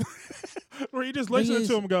racist. Where you just listening is-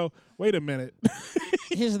 to him go, "Wait a minute."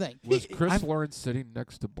 Here's the thing. Was Chris Lawrence sitting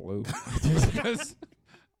next to Blue? Because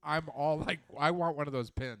I'm all like, I want one of those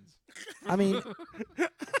pins. I mean,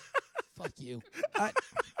 Fuck you.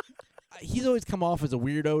 he's always come off as a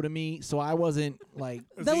weirdo to me, so I wasn't like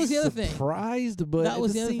That was the other thing. surprised. But That at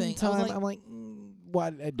was the the other same thing. I was time, like- I'm like,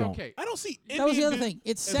 what? I don't. Okay. I don't see any That was the of other this- thing.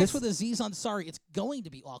 It's This- sex with Aziz Ansari. It's going to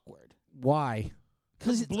be awkward. Why?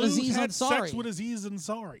 Because it's Blue's Aziz had Ansari. sex with Aziz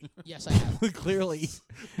Ansari. Yes, I have. Clearly,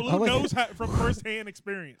 Blue I like- knows from firsthand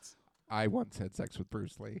experience. I once had sex with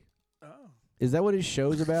Bruce Lee. Oh. is that what his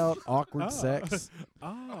show's about? Awkward Oh. sex.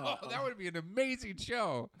 Oh. Oh, that would be an amazing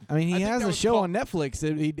show. I mean, I he think has that a was show called- on Netflix.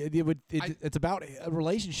 It's about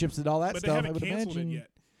relationships and all that But they stuff. I haven't would canceled imagine. it yet.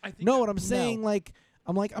 I think No, that- what I'm saying,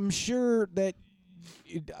 I'm sure that.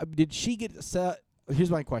 Did she get set?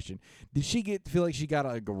 Here's my question: did she feel like she got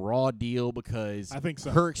a raw deal because I think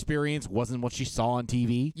so. her experience wasn't what she saw on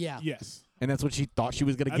TV, Yeah. Yes. and that's what she thought she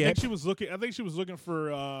was gonna I get, think she was looking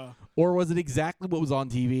for or was it exactly what was on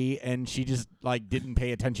TV and she just like didn't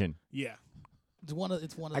pay attention? yeah. It's one of I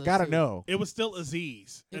those gotta two. know. It was still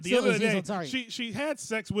Aziz. At It's the end still of the day, Aziz Ansari. she had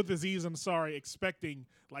sex with Aziz Ansari expecting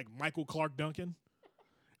like Michael Clark Duncan.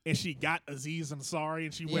 And she got Aziz Ansari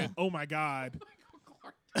and she Yeah. went, "Oh my God."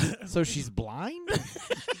 So she's blind? I'm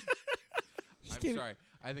sorry.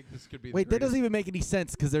 I think this could be. Wait, the that doesn't even make any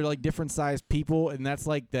sense because they're like different sized people, and that's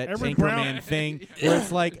like that Every Anchorman brown- thing where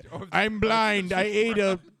it's like, I'm blind. I ate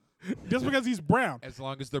a. Just because he's brown. As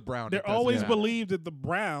long as they're brown, They're it doesn't always matter. believed that the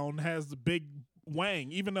brown has the big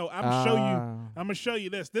wang, even though I'm gonna show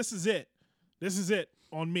you this. This is it. This is it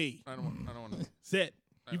on me. I don't want to. It's it.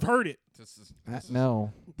 You've heard it. This is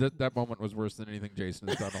No. that moment was worse than anything Jason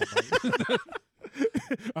has done all night.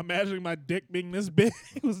 Imagining my dick being this big.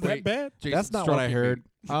 Was that Wait, bad? Jason That's not what I stroking heard. me.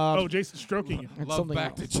 Oh, Jason stroking you. It's Love something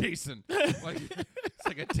back else. to Jason. It's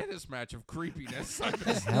like a tennis match of creepiness.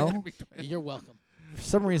 hell? You're welcome. For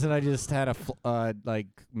some reason, I just had a like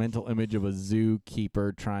mental image of a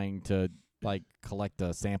zookeeper trying to like collect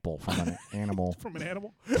a sample from an animal. From an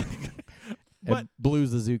animal. And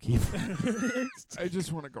Blue's the zookeeper. I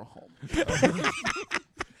just want to go home.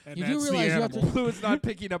 And You do that's the realize you have animal. Blue is not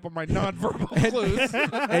picking up on my nonverbal clues.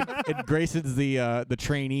 and Grayson's the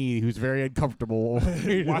trainee who's very uncomfortable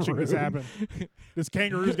Watching this happen. This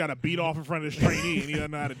kangaroo's got a beat off in front of his trainee and he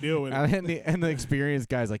doesn't know how to deal with it. And the experienced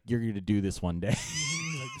guy's like, you're going to do this one day.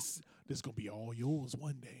 He's like, this gonna be all yours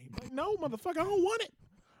one day. I'm like, no, motherfucker, I don't want it.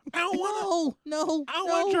 I don't want to. No. I don't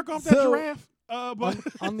want to jerk off that So- giraffe. But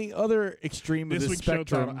on the other extreme of this the week's show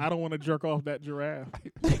spectrum, title, I don't want to jerk off that giraffe.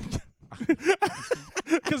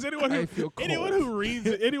 Because anyone I feel who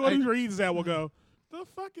reads that will go, the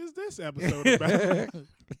fuck is this episode about?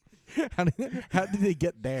 how did they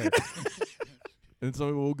get there? And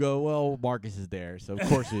so we'll go, well, Marcus is there, so of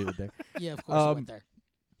course he was there. Yeah, of course I went there.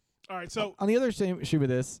 All right, so On the other same issue with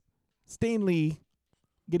this, Stan Lee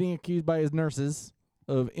getting accused by his nurses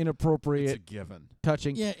of It's a inappropriate given.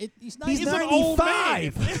 touching. Yeah, he's not. He's He's an old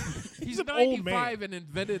 95. He's an old 95 and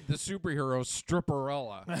invented the superhero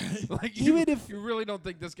stripperella. Like Even if- you really don't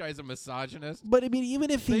think this guy's a misogynist? But I mean, even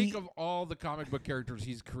if Think he, of all the comic book characters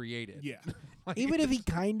he's created. Yeah. Like, even if he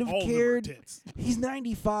kind of All of them are cared, tits. he's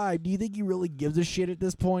 95. Do you think he really gives a shit at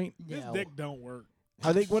this point? His No. dick don't work.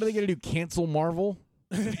 I think. What are they gonna do? Cancel Marvel?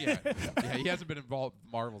 yeah, he hasn't been involved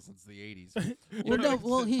with Marvel since the 80s. You Well, know, no. it's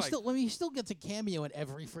Well, like- he still gets a cameo in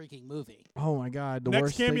every freaking movie. Oh my God! The Next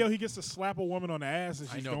worst cameo, thing. he gets to slap a woman on the ass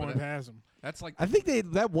as I she's know, going but past him. That's like I think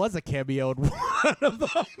that was a cameo in one of them.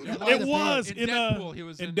 It was in in Deadpool. He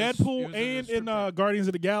was in in the s- he Deadpool was in the and in strip Guardians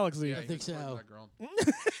of the Galaxy. Yeah, I he think was flirting so. with that girl.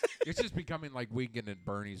 It's just becoming like Weekend at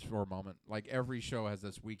Bernie's for a moment. Like every show has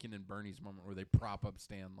this Weekend at Bernie's moment where they prop up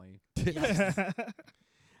Stanley.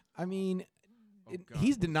 I mean, Oh, God.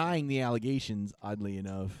 he's denying the allegations. Oddly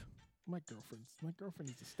enough, My girlfriend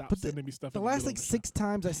needs to stop But sending me stuff. the in the last middle like of the 6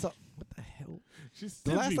 times I saw. What the hell? show. She The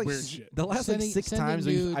sends last me like weird shit. the last Sending- like 6 sending times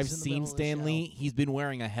nudes I've in the seen middle of the Stanley, show. he's been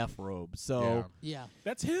wearing a hef robe. So Yeah.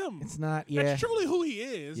 That's him. it's not. Yeah. That's truly who he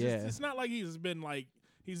is. Yeah. It's not like he's been like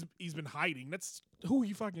he's been hiding. That's who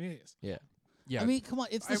he fucking is. Yeah. Yeah. I mean, come on.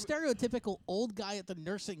 It's the I- stereotypical old guy at the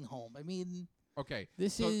nursing home. I mean, okay.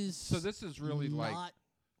 this so, is so this is really like not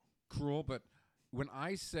cruel, but when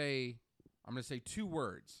I say, I'm going to say 2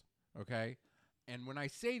 words, okay? And when I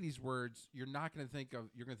say these words, you're going to think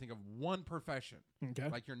of one profession. Okay.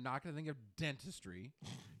 Like you're not going to think of dentistry.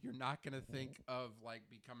 You're not going to think of like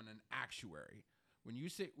becoming an actuary. When you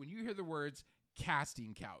hear the words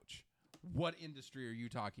casting couch, what industry are you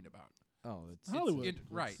talking about? Oh, it's Hollywood.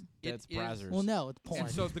 Right. That's It is- Brazzers. well, no, it's porn.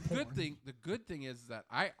 And so the good Porn. thing is that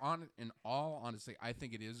in all honesty, I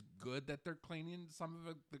think it is good that they're cleaning some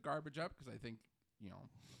of the garbage up because I think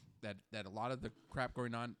that a lot of the crap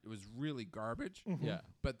going on, it was really garbage. Mhm. Yeah.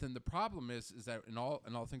 But then the problem is that in all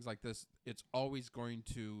things like this, it's always going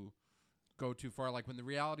to go too far. Like when the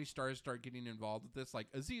reality stars start getting involved with this, like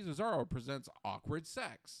Aziz Ansari presents Awkward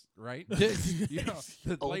Sex, right? You know,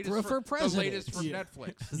 the Oprah latest for the president. latest from Yeah.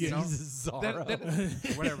 Netflix. You know? Zara.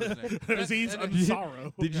 Whatever his name. Aziz And-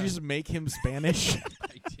 Ansari. Did you just make him Spanish?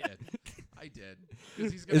 I did.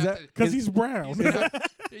 Because he's Is gonna that- have to, Because he's brown. he's gonna have-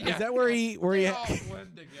 yeah, Is that where he they all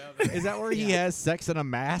blend together. is that where he has sex in a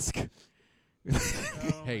mask?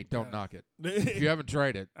 Hey, don't knock it. If you haven't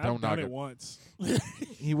tried it, I've don't done knock it it. once.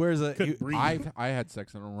 He wears a Couldn't breathe. I had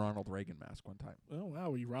sex in a Ronald Reagan mask one time. Oh wow,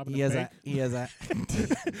 were you robbing he a has bank? a he has a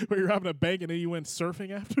Were you robbing a bank and then you went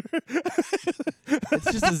surfing after?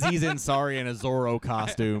 it's just Aziz Ansari in a Zorro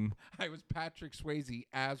costume. I was Patrick Swayze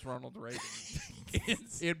as Ronald Reagan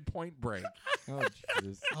in Point Break. Oh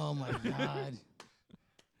Jesus. Oh my god.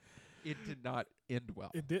 It did not end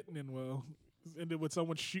well. It didn't end well. It ended with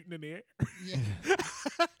someone shooting in the air. Yeah.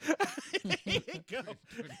 There you go.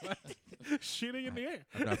 Shooting in the air.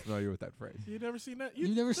 I'm not familiar with that phrase. You never seen that?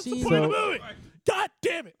 You've never that's seen- the point of the So- movie. God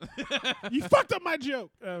damn it! You fucked up my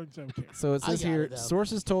joke. Oh, it's okay. So it I says got here, it, though.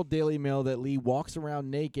 sources told Daily Mail that Lee walks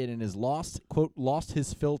around naked and has lost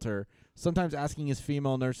his filter, sometimes asking his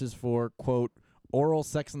female nurses for, quote, oral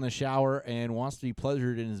sex in the shower and wants to be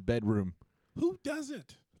pleasured in his bedroom. Who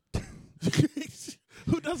doesn't?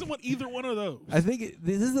 Who doesn't want either one of those? I think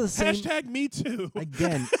this is the same. Hashtag me too.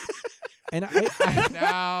 Again. And I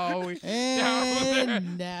Now,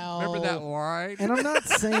 And now. remember that line? and I'm not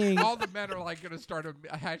saying All the men are like going to start a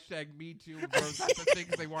hashtag Me Too. Those are the things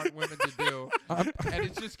they want women to do, and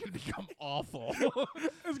it's just going to become awful.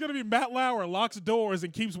 It's gonna be Matt Lauer locks doors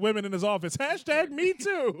and keeps women in his office. Hashtag me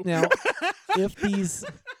too. now if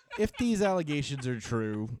these allegations are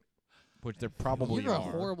true, which they probably You're a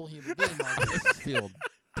are, horrible human being, Marcus. I feel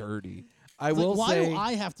dirty. I It's will like, why say do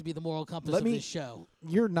I have to be the moral compass Let of me- this show?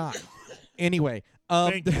 you're not. Anyway,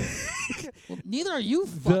 Thank you. Well, neither are you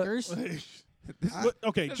fuckers.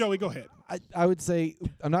 Okay, Joey, go ahead. I would say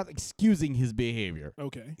I'm not excusing his behavior.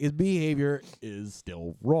 Okay. His behavior is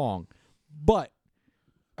still wrong, but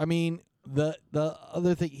I mean the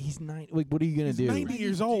other thing, he's 90. Like, what are you gonna do? 90 years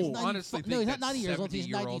He's old. 90 Honestly no, think he's not that 90 years old. He's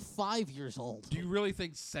 70-year-old 95 years old. Do you really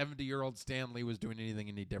think 70-year-old Stan Lee was doing anything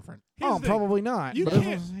any different? Here's Oh, the thing. probably not. You but that's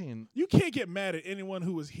what can't- I'm saying. You can't get mad at anyone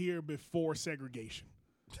who was here before segregation.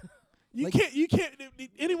 You Like- can't.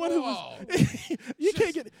 Anyone who Whoa. was. You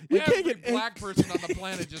can't get. You can't Every get. black person on the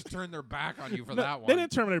planet just turned their back on you for No, that they one.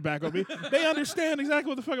 didn't turn their back on me. They understand exactly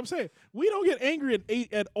what the fuck I'm saying. We don't get angry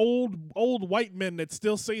at old white men that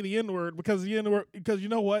still say the N-word because the N-word, because you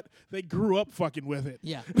know what? They grew up fucking with it.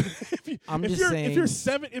 Yeah. If I'm if just you're,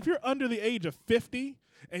 saying- if you're under the age of 50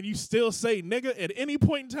 and you still say nigga at any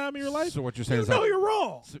point in time in your life, So what you're saying you is know I, you're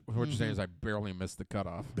wrong. so what you're saying is I barely missed the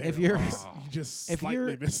cutoff. If you're, You just if slightly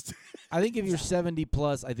you're- missed. I think if you're 70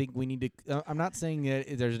 plus, I think we need to. I'm not saying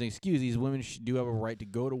that there's an excuse. These women do have a right to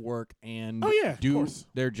go to work and Oh, yeah, of do course.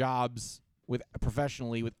 their jobs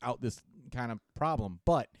professionally without this kind of problem.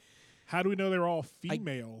 But How do we know they're all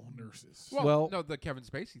female nurses? Well- no, the Kevin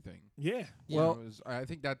Spacey thing. Yeah. Well- I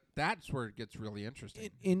think that's where it gets really interesting.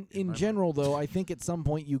 in my mind. general, though, I think at some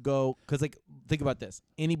point you go because like think about this: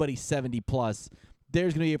 anybody 70 plus,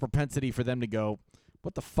 there's going to be a propensity for them to go,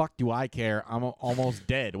 "What the fuck do I care? I'm almost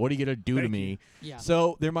dead. What are you going to do to Thank me?" Yeah.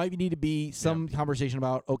 So there might need to be some conversation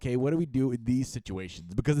about, okay, what do we do in these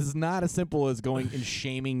situations? Because it's not as simple as going and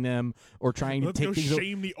shaming them or trying Let's to go take things.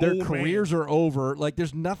 shame the Their old careers are over. Like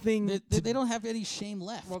there's nothing. They don't have any shame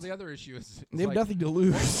left. Well, the other issue is They have nothing to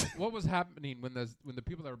lose. What was happening when the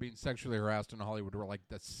people that were being sexually harassed in Hollywood were like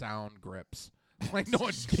the sound grips? Like no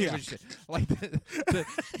one gave a shit. Like the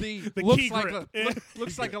The looks key like grip.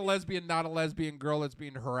 looks like a lesbian, not a lesbian girl that's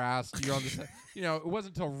being harassed. You know, it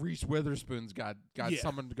wasn't until Reese Witherspoon's got Yeah.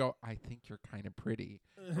 someone to go, I think you're kind of pretty.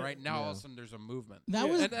 Right now, all of a sudden there's a movement. That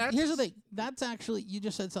Yeah. was. And that's Here's the just- thing. That's actually you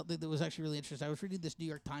just said something that was actually really interesting. I was reading this New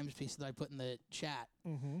York Times piece that I put in the chat,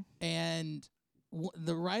 Mm-hmm. and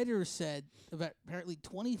the writer said about apparently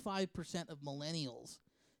 25% of millennials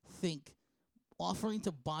think offering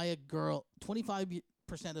to buy a girl. 25%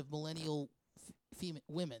 of millennial female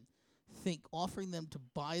women think offering them to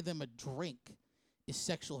buy them a drink is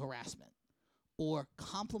sexual harassment, or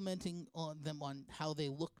complimenting on them on how they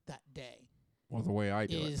look that day. Well, the way I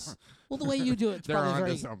do Is it, well, the way you do it's they're probably onto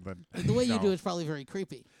very something. the way you do No. it's probably very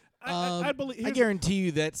creepy. I believe. I here's- guarantee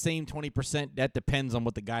you that same 20%. That depends on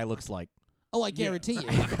what the guy looks like. Oh, I guarantee you.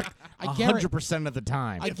 I 100% of the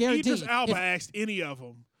time. I if guarantee Idris you, Elba if- asked any of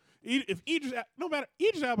them, if Idris, no matter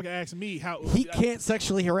Idris Elba can ask me how He can't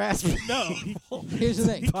sexually harass me. No, he, Here's the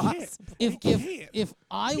thing. he can't. if He if can't. if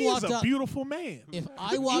I He walked is a up, beautiful man. if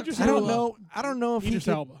I walked Idris to I don't Elba. know. I don't know if he Idris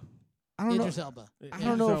could. Elba. I don't know. Idris Elba. I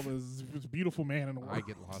don't know if- Idris Elba is the beautiful man in the world. I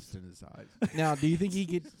get lost in his eyes. Now, do you think he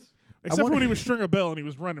could? Except for wonder- when he was string a bell and he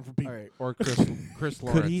was running from people. All right. Or Chris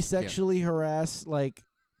Lawrence. Could he Yeah. sexually harass like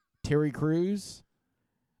Terry Crews,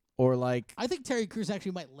 or like? I think Terry Crews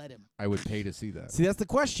actually might let him. I would pay to see that. See, that's the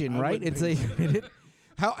question, I right? wouldn't It's a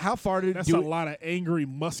how far did That's do a it, lot of angry,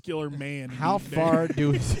 muscular man. how meat far there.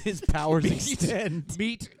 do his powers extend?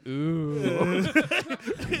 Meat. Ooh.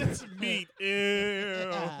 It's meat.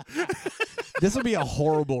 Ew. This will be a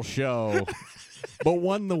horrible show, but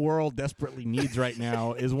one the world desperately needs right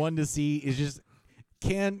now is one to see is just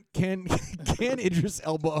can Idris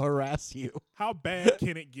Elba harass you? How bad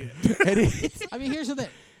can it get? And it's- I mean, here's the thing.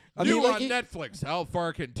 I New mean, on like, Netflix. How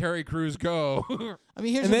far can Terry Crews go? I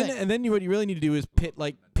mean, here's and the then thing. and then what you really need to do is pit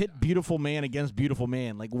beautiful man against beautiful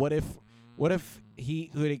man. Like what if he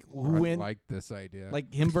who I win like this idea.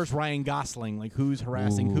 like him versus Ryan Gosling? Like who's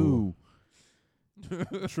harassing Ooh.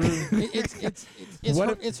 who? True.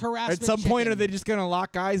 It's harassment. At some point, chicken. are they just gonna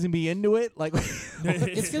lock eyes and be into it? Like,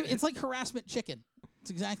 It's like harassment chicken. It's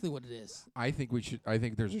exactly what it is. I think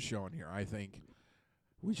there's a show in here. I think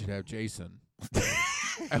we should have Jason.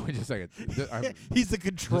 Wait just a second. he's the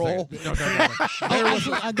control. No.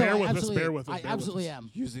 Bear with us, bear with us, I bear with absolutely us. am.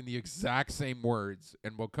 Using the exact same words,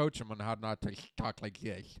 and we'll coach him on how not to talk like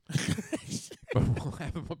this. But we'll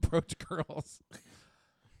have him approach girls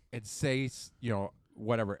and say,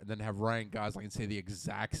 whatever, and then have Ryan Gosling say the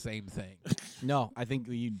exact same thing. No, I think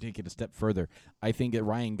you take it a step further. I think that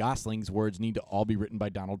Ryan Gosling's words need to all be written by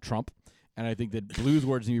Donald Trump, and I think that Blue's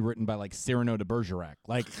words need to be written by like Cyrano de Bergerac.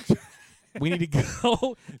 Like, we need to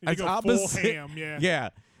go You as go opposite. full ham, yeah. Yeah.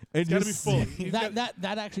 And It's got to be just- full. He's got-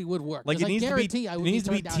 That actually would work. Like 'Cause it I needs to guarantee be. I It would needs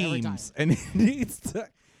to be turned down every time. teams, and it needs to.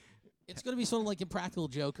 It's going to be sort of like Impractical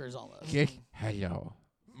Jokers almost. Hello,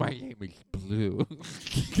 my name is Blue.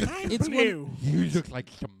 It's Blue. You look like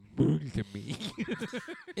the moon to me.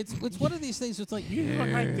 It's one of these things. It's like You look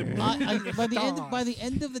like the by the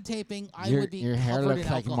end of the taping, I would be covered in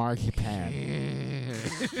alcohol. marzipan.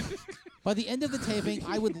 By the end of the taping,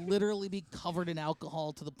 I would literally be covered in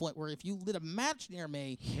alcohol to the point where if you lit a match near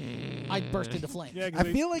me, I'd burst into flames. Yeah, 'cause I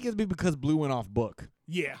they- feel like it'd be because Blue went off book.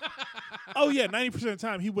 Yeah. Oh yeah, 90% of the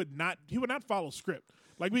time he would not follow script.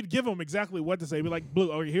 Like we'd give him exactly what to say. Be like,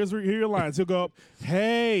 Blue, okay, here are your lines. He'll go up,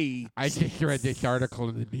 hey. I just read this article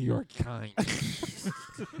in the New York Times.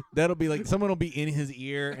 That'll be like someone will be in his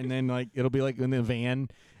ear, and then like it'll be like in the van,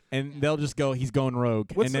 and they'll just go, he's going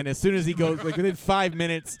rogue. What's and then as soon as he goes, like within 5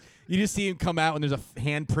 minutes, you just see him come out, and there's a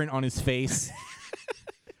handprint on his face.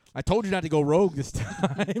 I told you not to go rogue this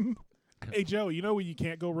time. Hey Joe, you know what you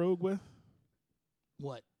can't go rogue with?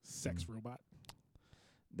 What? Sex robot.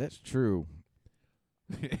 That's true.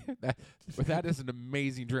 But that is an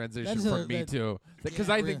amazing transition That's for me too, because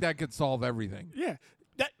yeah, I really. think that could solve everything. Yeah,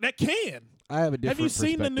 that can. I have a different Have you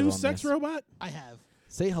seen the perspective new on sex this. robot? I have.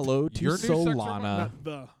 Say hello to Your new sex robot? Solana. Not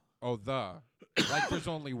the. Oh, like there's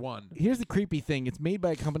only one. Here's the creepy thing. It's made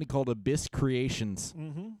by a company called Abyss Creations.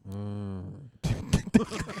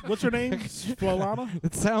 What's her name?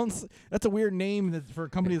 Solana? That's a weird name for a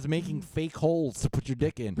company that's making fake holes to put your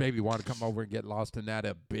dick in. Baby, want to come over and get lost in that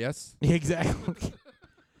abyss? Exactly.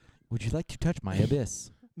 Would you like to touch my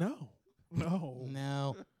abyss? No.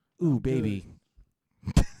 No. Ooh, baby.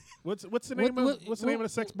 What's the name What- of what's the name of the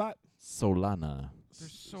sex bot? Solana.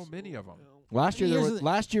 There's so many of them. Last year Here's the-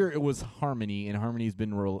 last year it was Harmony, and Harmony's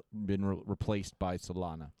been replaced by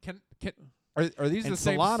Solana. Are these And the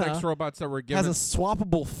same Solana sex robots that were given? Has a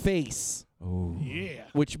swappable face, oh, Yeah.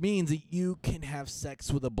 which means that you can have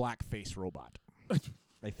sex with a blackface robot.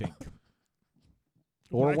 I think.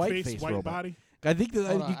 Or a Black white face, face white robot. body. I think that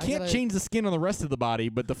Hold on, you I can't gotta- change the skin on the rest of the body,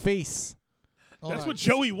 but the face. Hold That's on. what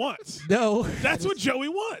Joey wants. No, That's what Joey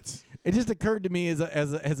wants. it just occurred to me as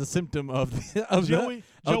a symptom of of Joey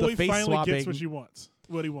the face finally swapping. gets what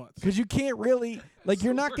he wants. Because you can't really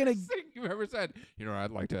you're not gonna. Worst thing you ever said. You know, I'd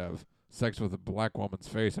like to have sex with a black woman's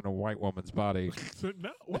face and a white woman's body. No,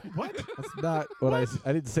 what? That's not what I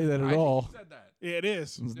didn't say that at I all. said that. Yeah, it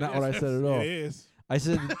is. It's not what I said at all. It is. I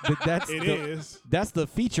said that's It the, is. that's the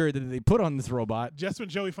feature that they put on this robot. Just when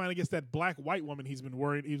Joey finally gets that black white woman he's been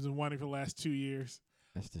wanting for the last 2 years.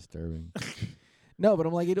 That's disturbing. No, but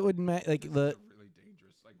I'm like it wouldn't matter. Like the Really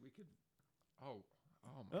dangerous. Like we could. Oh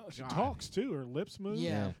my Oh, she God. talks too. Her lips move.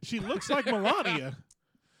 Yeah. She looks like Melania.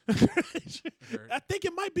 I think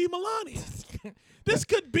it might be Melania. This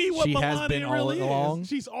could be what She has Melania been all really along? is.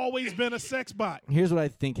 She's always been a sex bot. here's what I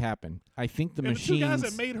think happened. I think the And the two guys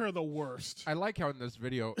machines. that made her the worst. I like how in this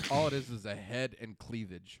video all it is a head and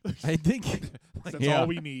cleavage. I think That's Yeah. all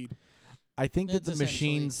we need. I think that That's the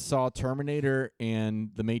essentially- machines saw Terminator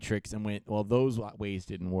and The Matrix and went, well, those ways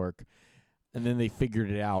didn't work. And then they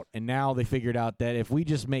figured it out. And now they figured out that if we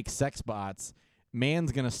just make sex bots,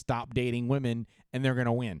 man's going to stop dating women and they're going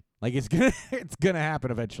to win. Like it's going to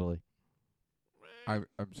happen eventually. I'm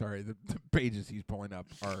sorry. The pages he's pulling up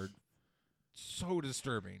are so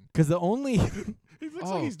disturbing. Cuz the only He looks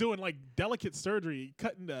like he's doing like delicate surgery,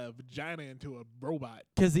 cutting the vagina into a robot.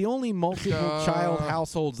 multiple child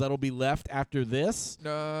households that'll be left after this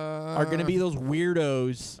are going to be those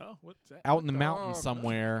weirdos Oh, what's that? out in the mountains Oh.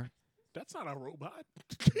 somewhere That's not a robot.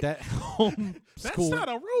 that home That's school not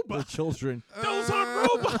a the robot. children. Those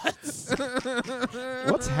aren't robots.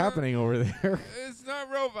 What's happening over there? It's not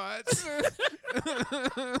robots. I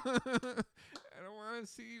don't want to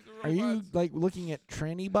see the robots. Are you like looking at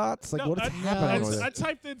tranny bots? Like No, what's happening over I there?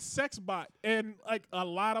 typed in sex bot and like a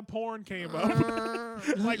lot of porn came up.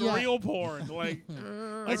 Like Yeah. real porn. Like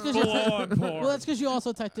That's 'cause you- full on porn. Well, that's because you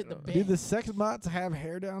also typed it in the Do bed. the sex bots have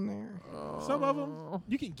hair down there? Some of them,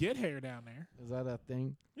 you can get hair down there. Is that a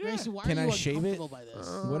thing? Yeah. Grayson, why Can are I you shave it? uncomfortable by this?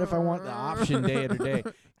 What if I want the option day after day?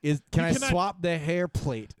 Can I cannot- swap the hair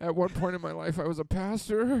plate? At one point in my life, I was a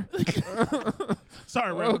pastor.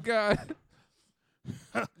 Sorry, Oh Red. God.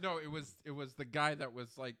 No, it was the guy that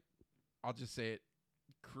was like, I'll just say it,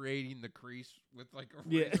 creating the crease with like a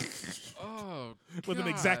Yeah. razor. Oh, With an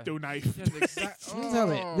God. X-Acto knife. Yeah, an exact-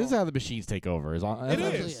 This is how the machines take over. It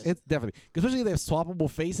is. It's definitely, especially if they have swappable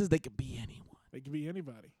faces. They could be anyone, They can be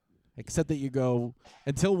anybody. except that you go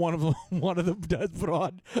until one of them does put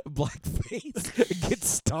on a black face and gets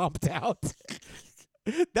stomped out.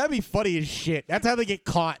 That'd be funny as shit. That's how they get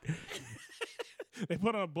caught. They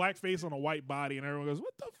put on a black face on a white body, and everyone goes,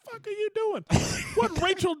 "What the fuck are you doing? What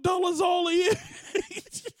Rachel Dolezal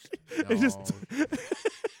is?" They just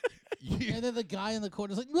And then the guy in the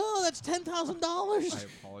corner is like, "No, that's $10,000." I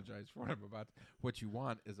apologize for what I'm about. What you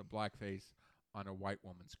want is a black face on a white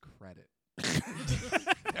woman's credit.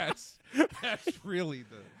 that's really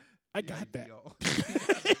the. I the got that. ideal.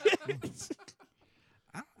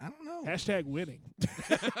 I don't know. Hashtag winning.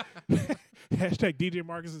 Hashtag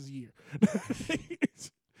DJMarcus' year.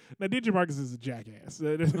 Now, DJMarcus is a jackass.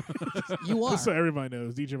 You are. Just so everybody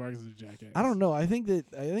knows, DJMarcus is a jackass. I don't know. I think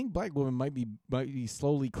black women might be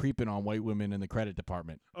slowly creeping on white women in the credit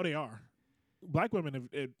department. Oh, they are. Black women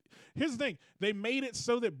here's the thing. They made it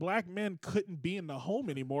so that black men couldn't be in the home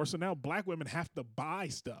anymore, so now black women have to buy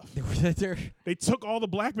stuff. They took all the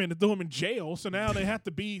black men and threw them in jail, so now they have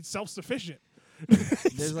to be self-sufficient.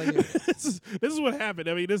 There's like this is what happened.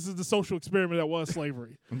 I mean, this is the social experiment that was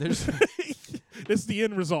slavery. This is the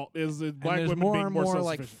end result. Is that black and there's women more being and more more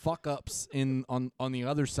like self-sufficient. fuck ups on the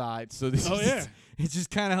other side. So this Oh, is yeah. it's just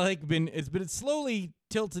kind of like been slowly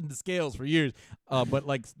tilting the scales for years, but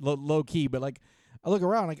like low key. But like I look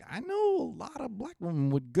around, like I know a lot of black women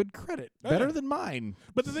with good credit, Oh, better yeah. than mine.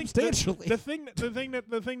 But the thing, substantially. the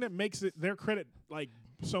thing that makes it their credit like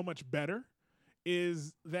so much better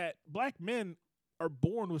is that black men are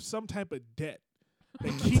born with some type of debt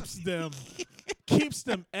that keeps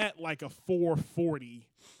them at like a 440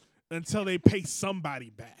 until they pay somebody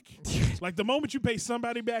back. Like the moment you pay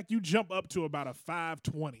somebody back, you jump up to about a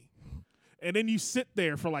 520, and then you sit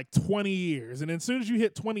there for like 20 years, and then as soon as you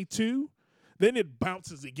hit 22. Then it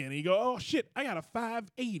bounces again. And you go, oh, shit, I got a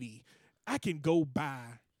 580. I can go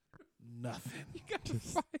buy nothing. You got to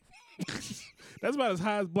fight. That's about as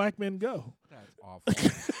high as black men go. That's awful.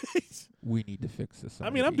 We need to fix this.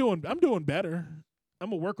 I mean, I'm doing better. I'm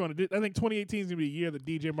going to work on it. I think 2018 is going to be a year that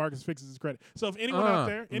DJMarcus fixes his credit. So if anyone out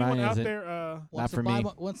there, Not for me.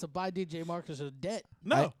 Wants to buy DJMarcus a debt.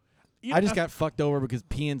 no. I just got fucked over because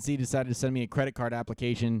PNC decided to send me a credit card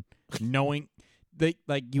application, knowing they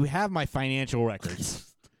like you have my financial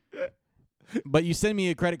records, but you send me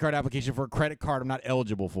a credit card application for a credit card I'm not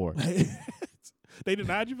eligible for. They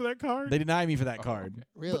denied you for that card? They denied me for that card. Okay.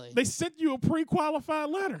 Really? They sent you a pre-qualified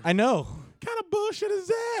letter. I know. What kind of bullshit is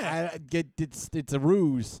that? It's a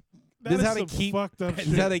ruse. That This is is how they some keep. fucked up This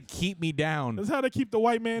shit. is how they keep me down. That's how they keep the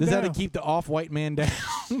white man This is down. how they keep the off-white man down.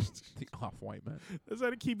 The off-white man. That's how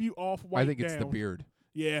they keep you off white I think it's the down. beard.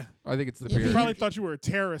 Yeah. I think it's the Yeah, You beard. probably thought you were a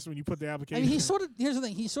terrorist when you put the I application. mean, here's the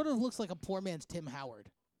thing. He sort of looks like a poor man's Tim Howard.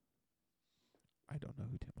 I don't know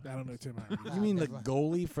who Tim. I don't know Tim Howard. Ah, You mean the never mind.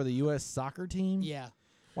 goalie for the U.S. soccer team? Yeah.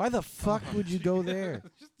 Why the fuck would you go there?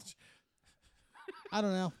 I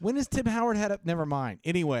don't know. When has Tim Howard had up? Never mind.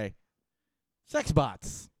 Anyway, sex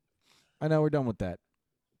bots. I know we're done with that.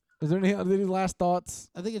 Is there any last thoughts?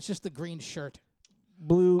 I think it's just the green shirt.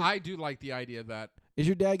 Blue. I do like the idea that Is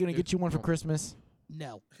your dad going to get you one for Christmas?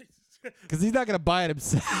 No. Because he's not going to buy it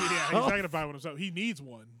himself. Yeah, he's not gonna buy one himself. He needs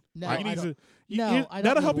one. No, He I needs don't. I don't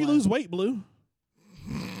that'll need help you one. lose weight, Blue.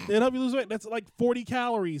 It'll help you lose weight. That's like 40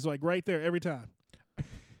 calories, like right there every time.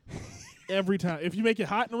 Every time. If you make it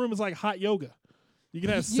hot in the room, it's like hot yoga. You can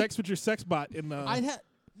have sex with your sex bot in the.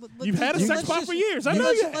 You've had a sex bot for years. I know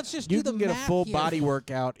you. Let's just You do the can get a math full here. body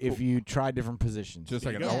workout if you try different positions. just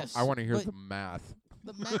like Yes, I want to hear but- the math.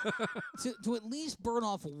 The to at least burn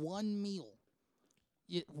off one meal.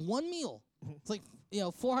 One meal. It's like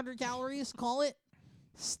 400 calories. Call it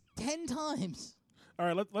 10 times. All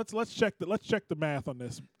right, let's check the math on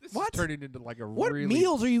this. This What? is turning into like a What really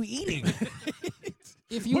meals are you eating?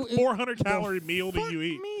 If you What 400 calorie meal do you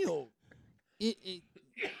eat? Meal.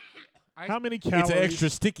 How many calories? It's an extra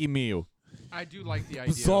sticky meal. I do like the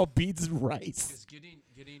idea. Salt, beans, and rice. Is getting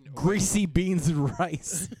Greasy beans and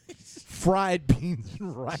rice. Fried beans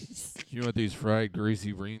and rice. You know what these fried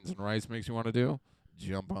greasy beans and rice makes you want to do?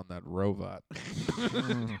 Jump on that robot.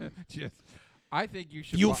 Just, I think you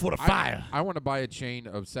should. Fuel for the fire. I want to buy a chain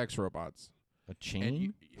of sex robots. A And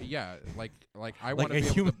chain? yeah, like I Like want to a be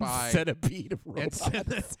able human to buy. centipede of And,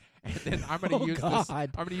 robots. and then I'm gonna Oh, use God. this. I'm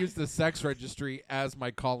gonna use the sex registry as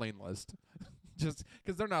my calling list, just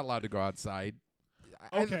because they're not allowed to go outside.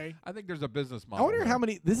 Okay. I think there's a business I model. wonder there. how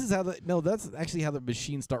many. This is how the. No, that's actually how the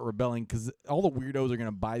machines start rebelling because all the weirdos are going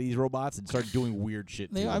to buy these robots and start doing weird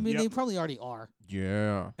shit. They, to I them. mean, Yep. they probably already are.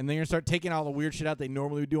 Yeah. And they're going to start taking all the weird shit out they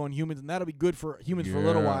normally would do on humans, and that'll be good for humans for a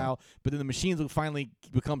little Yeah. while. But then the machines will finally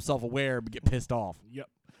become self-aware and get pissed off. Yep.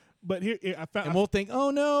 But here I found. And we'll think, oh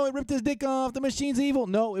no, it ripped his dick off. The machine's evil.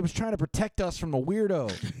 No, it was trying to protect us from the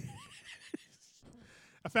weirdo.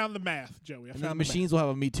 I found the math, Joey. I And then the found machines will have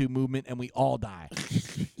a Me Too movement, and we all die.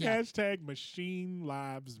 Yeah. Hashtag machine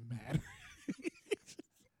lives matter.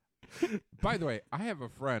 By the way, I have a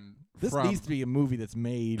friend. This from, needs to be a movie that's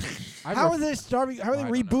made. I have How a is this starting? How are they I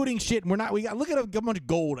don't know. rebooting shit? And we're not. We got look at how much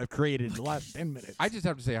gold I've created in the last 10 minutes. I just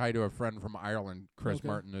have to say hi to a friend from Ireland. Chris Okay.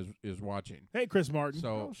 Martin is watching. Hey, Chris Martin.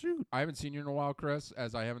 So oh shoot! I haven't seen you in a while, Chris,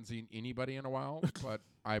 as I haven't seen anybody in a while. But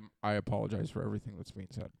I apologize for everything that's being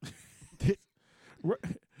said.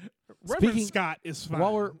 Reverend Speaking- Scott is fine.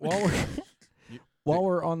 While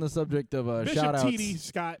we're on the subject of Bishop shout outs, T.D.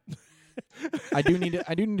 Scott. I do need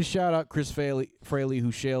to shout out Chris Fraley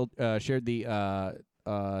who shared the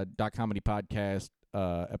Dot Comedy podcast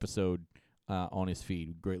episode on his feed.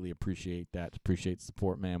 We greatly appreciate that. Appreciate the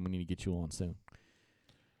support, man. We need to get you on soon.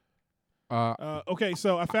 Okay,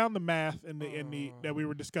 so I found the math in the that we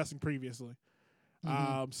were discussing previously.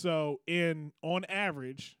 So on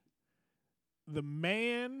average, the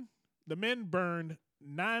men burned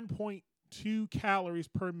 9.2 calories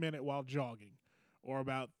per minute while jogging, or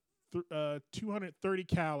about 230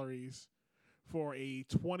 calories for a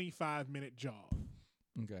 25-minute jog.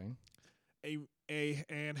 Okay.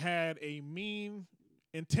 And had a mean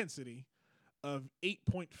intensity of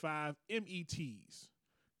 8.5 METs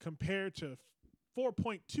compared to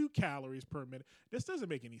 4.2 calories per minute. This doesn't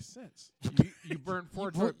make any sense. You burn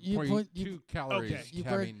you 4.2 calories. Okay. You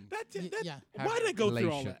having yeah. Why did it go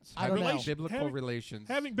through all that? relations. I don't know. Biblical Having- relations.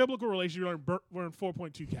 Having biblical relations, you burn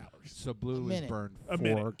 4.2 calories. So blue is minute. burned A 4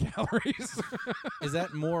 minute. calories. Is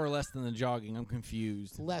that more or less than the jogging? I'm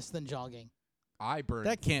confused. Less than jogging. I burned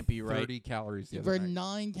That can't be right. 30 calories the You other burn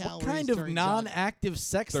night. 9 calories. What kind of during jogging. non-active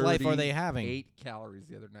sex life are they having? 8 calories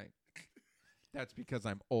the other night. That's because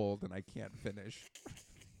I'm old and I can't finish.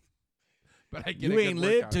 But I get You a ain't good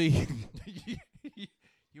lived workout. till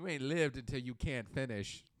You ain't lived until you can't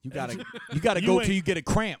finish. you gotta You go ain't- till you get a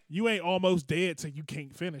cramp. You ain't almost dead so you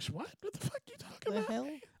can't finish. What the fuck you talking The about? hell?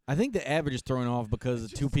 I think the average is thrown off because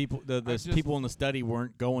the two people, the I just- people in the study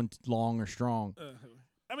weren't going long or strong.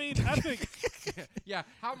 I mean, I think, Yeah,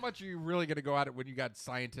 how much are you really going to go at it when you got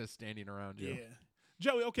scientists standing around you? yeah.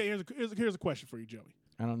 Joey, okay, here's a question for you, Joey.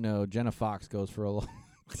 I don't know. Jenna Fox goes for a long.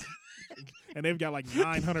 And they've got like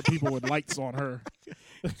 900 people with lights on her.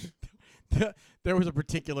 There was a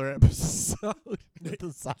particular episode with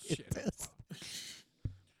the scientist.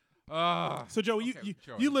 So, Joey, Okay,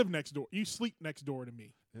 Joey. you live next door. You sleep next door to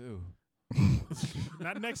me. Ew.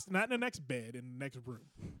 Not in the next bed, in the next room.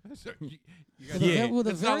 So you With a guys, Yeah. ve- with a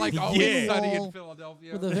it's not very like thin always sunny wall, in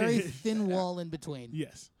Philadelphia. with a very thin wall in between.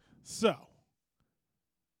 Yes. So,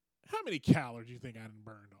 how many calories do you think I done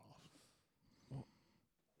burned off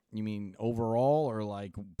You mean overall or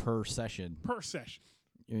like per session? per session?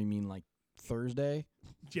 You mean like Thursday?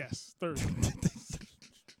 Yes, 30.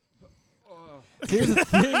 Here's the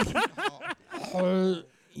thing.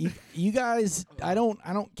 You guys, I don't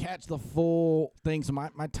catch the full thing, so my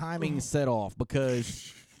timing's set off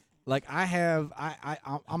because like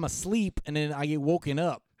I'm asleep and then I get woken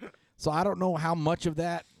up. So I don't know how much of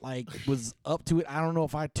that like was up to it. I don't know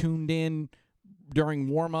if I tuned in during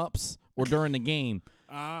warm-ups or during the game.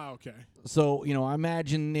 Okay. So, I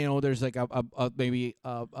imagine, there's like a maybe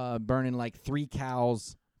burning like 3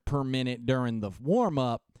 cals per minute during the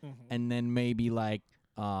warm-up and then maybe like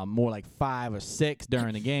more like 5 or 6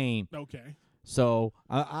 during the game. Okay. So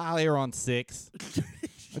I'll err on 6.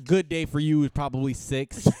 A good day for you is probably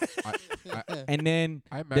 6. And then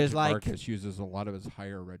I imagine there's like Marcus uses a lot of his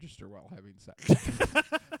higher register while having sex.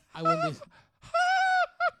 I wouldn't.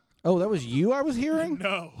 oh, that was you I was hearing?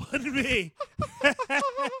 No, wasn't me.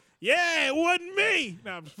 Yeah, it wasn't me.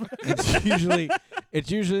 No, I'm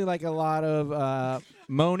It's usually like a lot of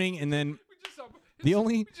moaning and then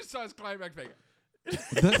We just saw his climax figure.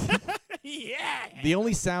 yeah. the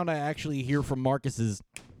only sound I actually hear from Marcus is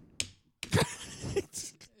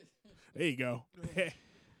There you go.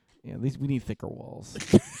 yeah, at least we need thicker walls.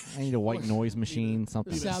 I need a white noise machine,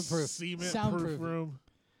 something. Soundproof. Cement-proof Soundproof. room.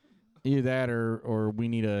 Either that or we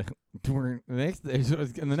need a the next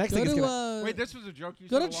and the next Go thing is to gonna Wait, this was a joke you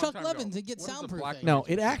go said to a long Chuck time ago. Levins and get What is the soundproofing. black no, noise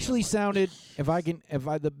it machine actually about? sounded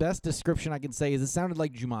the best description I can say is it sounded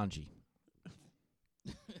like Jumanji.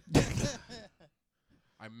 Damn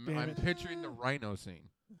I'm it. picturing the rhino scene.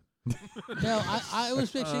 No, I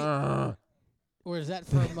was picturing. Or is that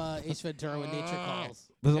from Ace Ventura when Nature Calls?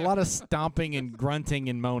 There's a lot of stomping and grunting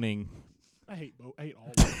and moaning. I hate all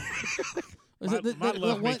of it. Was my it the my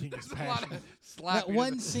love one, making is There's a lot passionate. of slapping. that in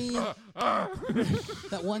one the- scene?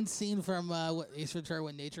 That one scene from Ace Ventura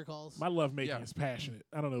when Nature Calls? My love making Yeah. is passionate.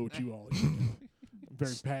 I don't know what you all are doing. I'm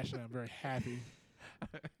very passionate. I'm very happy.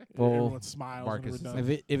 Well, Everyone smiles Marcus when is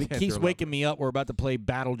we're If done. it Tender keeps love. waking me up, we're about to play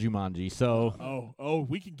Battle Jumanji. So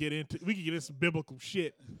We can get into some biblical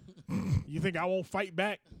shit. You think I won't fight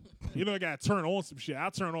back? You know I gotta turn on some shit.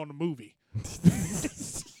 I'll turn on the movie.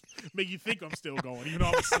 Make you think I'm still going, even though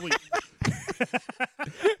I'm asleep.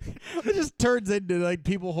 it just turns into like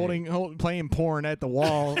people playing porn at the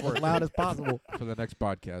wall as loud as possible. For the next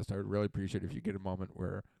podcast, I would really appreciate if you get a moment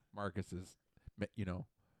where Marcus is,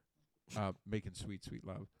 making sweet, sweet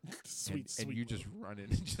love. Sweet. And you just run in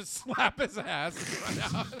and just slap his ass and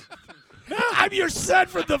run out. I'm your son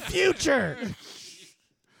from the future.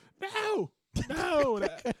 No. I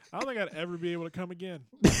don't think I'd ever be able to come again.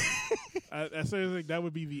 I seriously think that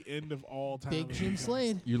would be the end of all time. Big Jim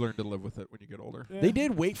Slade. You learn to live with it when you get older. Yeah. They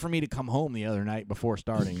did wait for me to come home the other night before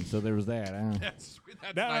starting, so there was that. That's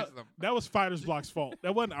nice of them. That was Fighter's Block's fault.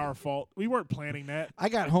 That wasn't our fault. We weren't planning that. I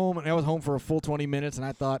got home and I was home for a full 20 minutes, and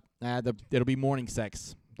I thought, it'll be morning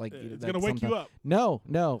sex. Like It's like gonna wake you sometime- up.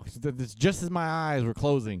 No. It's just as my eyes were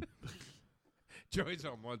closing. Joey's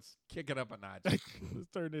home once. Kick it up a notch. Let's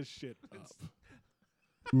turn this shit up.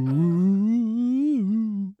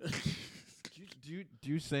 Ooh. Do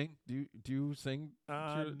you sing? Do you sing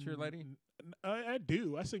to your lady? I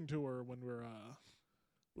do. I sing to her when we're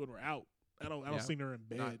out. I don't Yeah. sing to her in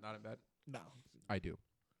bed. Not in bed. No. I do.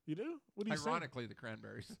 You do? What do you Ironically, the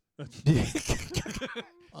Cranberries.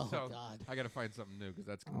 Oh So, God. I got to find something new because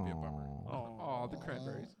that's gonna be a bummer. Aw. Oh, the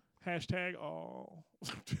Cranberries. Hashtag all.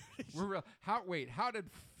 We're real. How did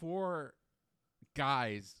 4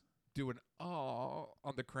 guys do an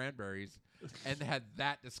on the Cranberries and had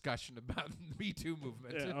that discussion about the Me Too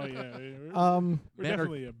movement? Yeah, oh yeah. We're Men are-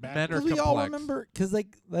 definitely a bad. men are Because we all complex. remember, because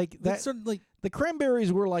like That's that, sort of like the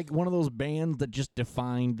Cranberries were like one of those bands that just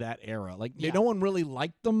defined that era. Like Yeah. no one really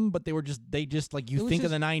liked them, but they just like It you was think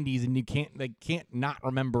of the just- '90s and you can't not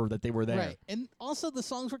remember that they were there. right, and also the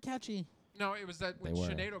songs were catchy. No, it was that when They were.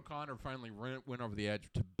 Sinead O'Connor finally went over the edge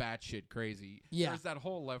to batshit crazy. Yeah. There's that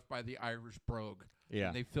hole left by the Irish brogue. Yeah.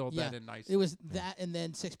 And they filled Yeah. that in nicely. It was that, and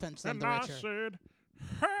then Sixpence None And the I Richer. said,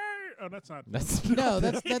 "Hey." Oh, that's not. That's No,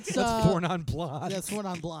 that's that's uh, Four Non Blondes. that's One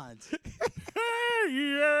on Blondes. Hey,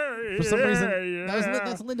 yeah. For some reason- yeah.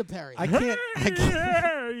 That's Linda Perry. I can't.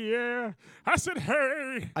 Yeah, yeah. I said,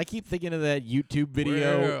 hey, I keep thinking of that YouTube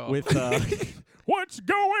video Well. with what's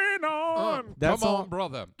going on? that Come song. on,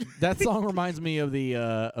 brother. That song reminds me of the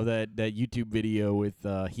of that YouTube video with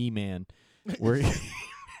He-Man, where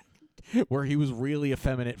where he was really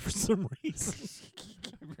effeminate for some reason.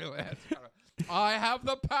 Really, that's kinda- I have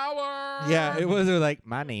the power. Yeah, it was like,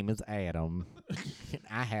 my name is Adam, and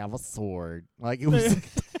I have a sword. Like it was.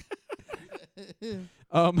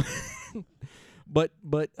 But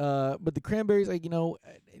the Cranberries, like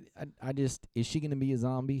I just, is she gonna be a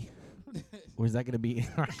zombie, or is that gonna be in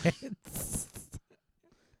our heads?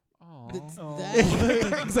 That's- Oh.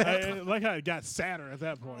 that- Exactly. I like how it got sadder at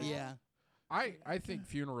that point. yeah. I think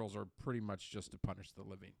funerals are pretty much just to punish the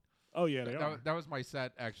living. Oh yeah, they are. That was my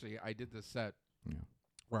set. Actually, I did this set Yeah.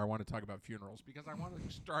 where I want to talk about funerals because I want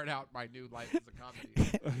to start out my new life as a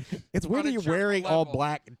comedy. It's weird On that a you're charitable wearing all level.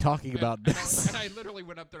 black and talking about And this. I literally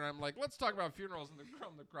went up there and I'm like, let's talk about funerals. And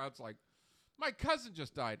the crowd's like, my cousin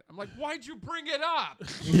just died. I'm like, why'd you bring it up?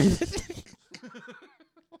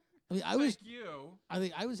 I mean, I was. Thank you. I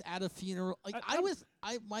think I was at a funeral. Like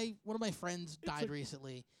one of my friends died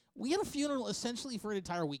recently. We had a funeral essentially for an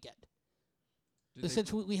entire weekend. Did they-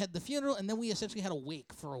 Essentially, we had the funeral, and then we essentially had a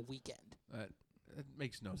wake for a weekend. It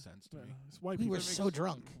makes no sense to Yeah, me. it's white We people. were so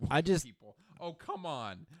drunk. I just- people. Oh, come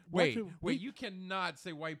on. White Wait, people- wait. You cannot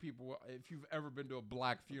say white people if you've ever been to a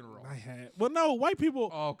black funeral. I had. Well, no, white people.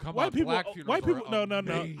 Oh, come white on. people. Black funerals White people. are No.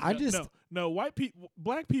 amazing. I just- no. White people.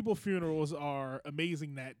 Black people funerals are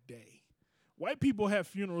amazing that day. White people have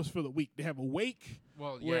funerals for the week. They have a wake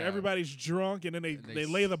Well, where yeah. everybody's drunk, and then And they they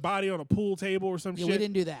lay the body on a pool table or some Yeah, shit. we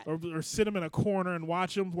didn't do that. Or sit them in a corner and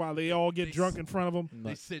watch them while they all get They drunk s- in front of them.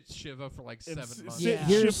 They sit Shiva for like 7 months. Yeah.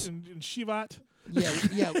 Here's- and Shivat. Yeah,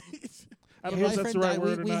 yeah. I don't Yeah, know my if that's friend the right died.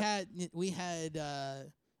 word or we not.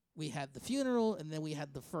 had the funeral, and then we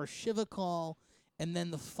had the first Shiva call, and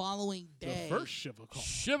then the following day. The first Shiva call.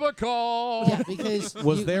 Shiva call. Yeah, because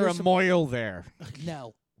Was there you're a moil there?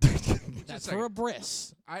 No, Just that's a for a second.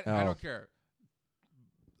 bris. I Oh. don't care.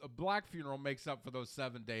 A black funeral makes up for those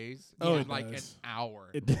 7 days Oh, in it like does. an hour.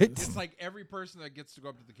 It It's- It's like every person that gets to go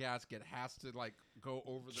up to the casket has to like go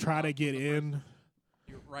over the Try top to of get the person. in.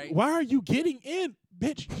 Right? Why are you getting in,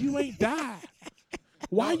 bitch? You ain't died.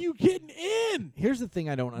 Why are you getting in? Here's the thing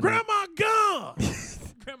I don't understand. Grandma gone.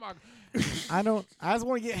 Grandma, I just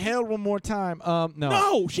want to get held one more time. No.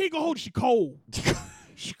 No, she ain't gonna hold you. She cold.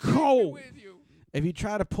 She I'm cold. with you. If you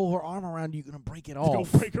try to pull her arm around, you're gonna break it You gonna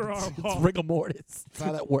off. break her arm It's off. rigor mortis. That's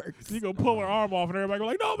how that works. You gonna pull her arm off, and everybody go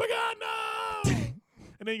like, "No, my God, no!"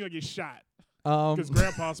 And then you gonna get shot because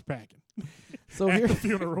Grandpa's packing So at here, the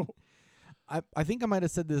funeral. I think I might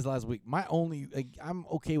have said this last week. My only, I'm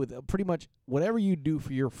okay with pretty much whatever you do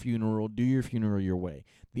for your funeral. Do your funeral your way.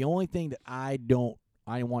 The only thing that I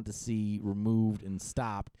want to see removed and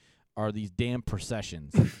stopped are these damn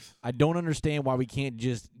processions. I don't understand why we can't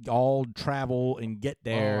just all travel and get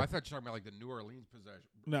there. Oh, I thought you were talking about like the New Orleans possession.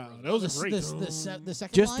 No, those are great. The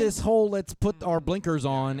second just line? this whole let's put our blinkers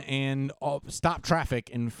on and stop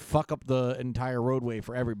traffic and fuck up the entire roadway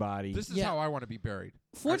for everybody. This is Yeah. how I want to be buried.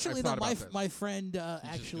 Fortunately, I've though, thought about this. my friend just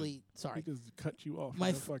actually, sorry, Because cut you off. My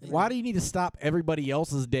You know, f- fucking- Why do you need to stop everybody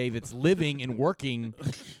else's day that's living and working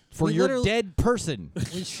for We your literally- dead person?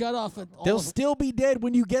 we shut off at all They'll of- still be dead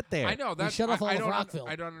when you get there. I know that's shut off all I of don't Rockville.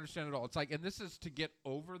 I don't understand at all. It's like, and this is to get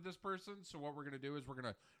over this person. So what we're gonna do is we're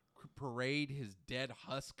gonna parade his dead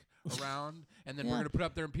husk around, and then we're Yeah. gonna put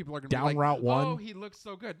up there, and people are gonna Down be like, Route 1. "Oh, he looks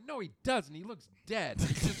so good." No, he doesn't. He looks dead.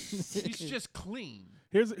 He's just clean.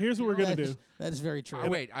 Here's what we're gonna do. That is very true.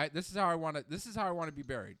 Wait, this is how I want to. This is how I want to be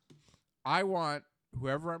buried. I want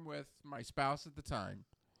whoever I'm with, my spouse at the time,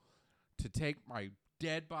 to take my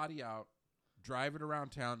dead body out, drive it around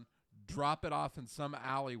town, drop it off in some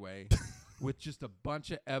alleyway with just a bunch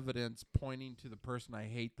of evidence pointing to the person I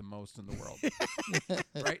hate the most in the world.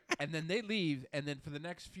 Right? And then they leave, and then for the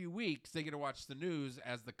next few weeks, they get to watch the news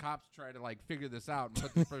as the cops try to, like, figure this out and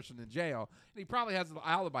put this person in jail. And he probably has an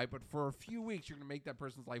alibi, but for a few weeks, you're going to make that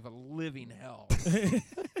person's life a living hell.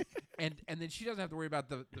 And then she doesn't have to worry about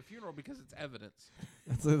the funeral because it's evidence.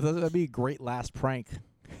 That'd be a great last prank.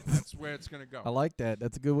 That's where it's going to go. I like that.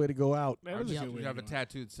 That's a good way to go out. That is a You good way have to a go.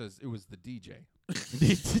 tattoo that says it was the DJ.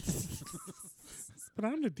 But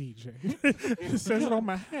I'm the DJ. It says it on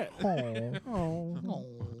my hat.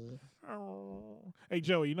 Oh. Hey,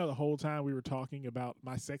 Joey, you know the whole time we were talking about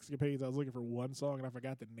my sexcapades, I was looking for one song and I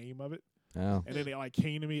forgot the name of it. Oh. And then it like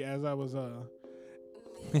came to me as I was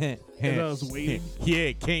waiting. Yeah,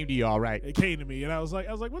 it came to you all right. It came to me and I was like,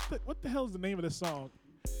 what the hell is the name of this song?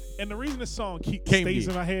 And the reason this song Came to stays you.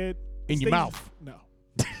 in my head, In your stays- mouth. No.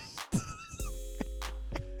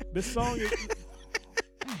 This song is,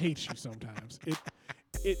 I hate you sometimes.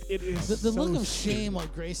 It is The so look of stupid. shame on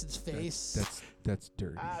Grayson's face. That's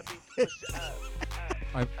dirty.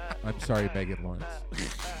 I'm sorry, Megan Lawrence.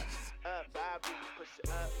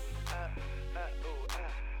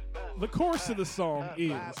 The chorus of the song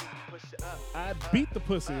is I beat the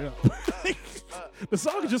pussy up. The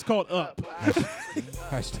song is just called Up.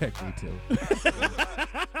 Hashtag me too.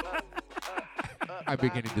 I'm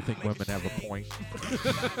beginning to think women have a point.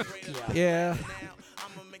 Yeah.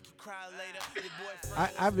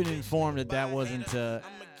 I've been informed that wasn't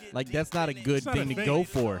like that's not a good It's not thing a to go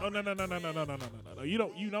for. Oh no.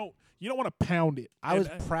 You don't want to pound it. I was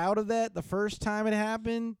And, proud of that the first time it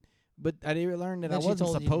happened, but I didn't learn that Then I she wasn't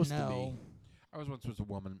told you supposed to no. I was once with a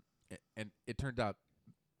woman, and it turned out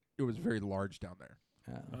it was very large down there.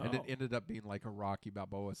 be. And it Oh. ended up being like a Rocky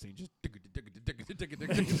Balboa scene, just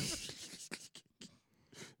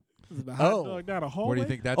the hot Oh. dog down a hallway. What do you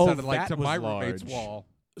think that Oh, sounded like that to was my roommate's large. wall?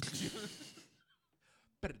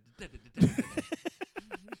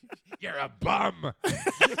 You're a bum.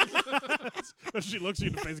 She looks you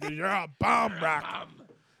in the face and goes, "You're a bum, rock."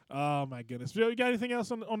 Oh my goodness, Joe, you got anything else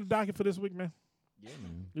on the docket for this week, man? Yeah,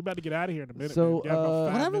 man. We're about to get out of here in a minute. So, man. We got about uh,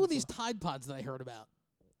 5 What happened with minutes these Tide Pods that I heard about?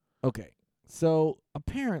 Okay, so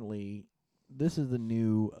apparently this is the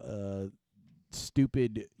new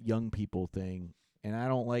stupid young people thing, and I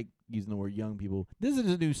don't like using the word young people. This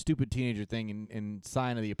is a new stupid teenager thing and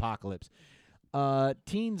sign of the apocalypse.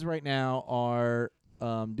 Teens right now are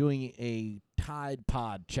doing a Tide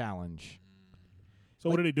Pod challenge. So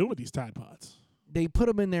what are they doing with these Tide Pods? They put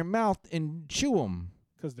them in their mouth and chew them.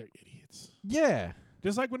 Because they're idiots. Yeah.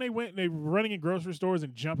 Just like when they went and they were running in grocery stores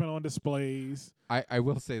and jumping on displays, I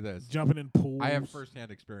will say this. jumping in pools. I have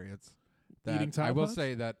firsthand experience. Eating That Tide I will Pods?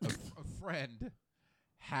 say that a friend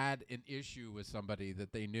had an issue with somebody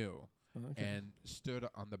that they knew Okay. and stood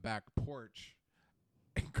on the back porch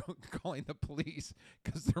and calling the police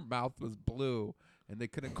because their mouth was blue and they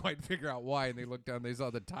couldn't quite figure out why. And they looked down, they saw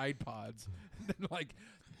the Tide Pods, and they're like,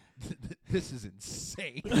 "This is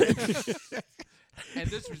insane." And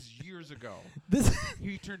this was years ago. This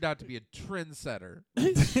He turned out to be a trendsetter.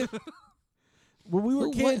 when we were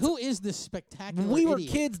kids, Who is this spectacular when we were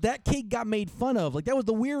idiot? kids, that kid got made fun of. Like that was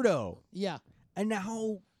the weirdo. Yeah. And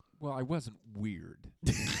now Well, I wasn't weird.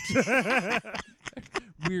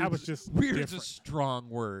 Weird. I was just weird's a different. strong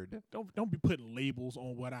word. Don't be putting labels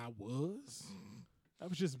on what I was. That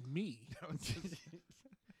was just me.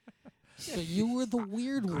 So you were the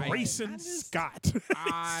weird one. Grayson Scott.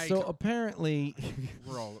 so apparently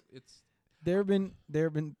We're all. It's there have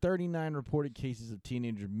been 39 reported cases of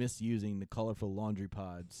teenagers misusing the colorful laundry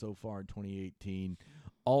pods so far in 2018.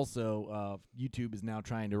 Also, YouTube is now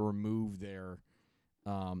trying to remove their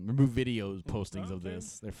videos postings of Okay.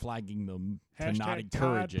 this. They're flagging them to not Hashtag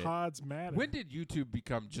encourage Tide it. Pods matter. when did YouTube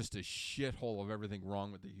become just a shithole of everything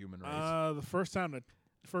wrong with the human race? The first time the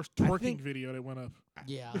first I twerking think- video that went up.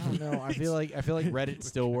 Yeah. I don't know. I feel like Reddit's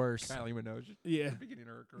still worse. Kylie Minogue. Yeah. At the beginning of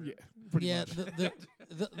her career. Yeah. Pretty Yeah,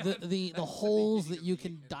 much. the holes that you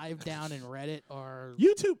can dive down in Reddit are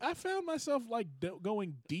YouTube, I found myself like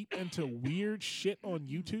going deep into weird shit on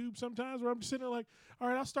YouTube sometimes where I'm just sitting there like, all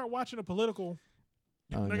right, I'll start watching a political.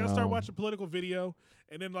 Oh, Like I no. start watching a political video,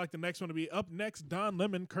 and then like the next one will be up next. Don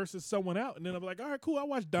Lemon curses someone out, and then I'm like, all right, cool. I'll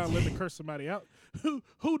watch Don Lemon curse somebody out.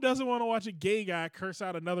 Who doesn't want to watch a gay guy curse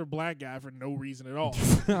out another black guy for no reason at all?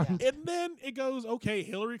 And then it goes, okay,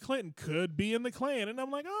 Hillary Clinton could be in the Klan, and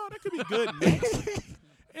I'm like, oh, that could be good next.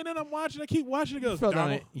 And then I keep watching. It goes,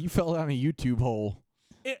 You fell down a YouTube hole.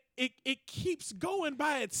 it keeps going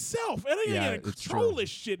by itself. And you Yeah, ain't gotta it's control true. this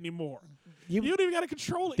shit anymore. You- You don't even gotta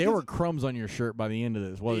control it. There 'cause- were crumbs on your shirt by the end of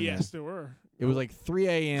this, wasn't yes, there were. It was like 3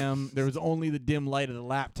 a.m. There was only the dim light of the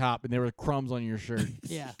laptop, and there were crumbs on your shirt.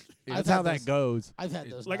 Yeah. That's how that goes. I've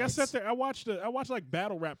had those. Like nights. I sat there, I watched like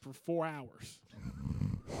battle rap for 4 hours.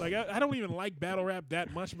 Like I don't even like battle rap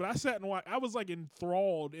that much, but I sat and watched. I was like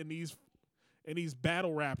enthralled in these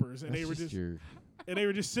battle rappers, and That's they were just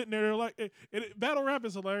just sitting there like. Battle rap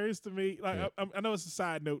is hilarious to me. Like Yeah. I know it's a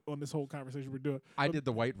side note on this whole conversation we're doing. I did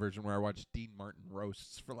the white version where I watched Dean Martin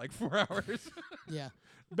roasts for like 4 hours. Yeah.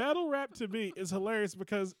 Battle rap to me is hilarious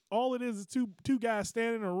because all it is two guys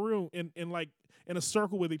standing in a room in a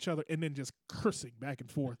circle with each other and then just cursing back and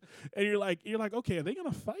forth. And you're like, okay, are they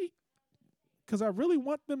gonna fight? Because I really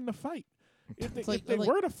want them to fight. If they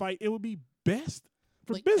were to fight, it would be best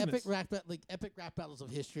for like business. epic rap battles of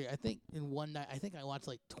history. I think in one night, I watched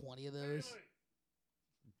like 20 of those.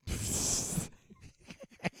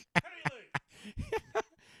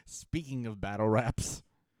 Speaking of battle raps,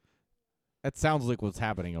 that sounds like what's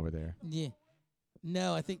happening over there. Yeah.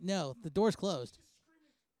 No, I think no. The door's closed.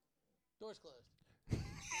 Door's closed.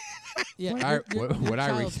 Yeah. What I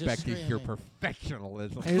child's just respect is your screaming.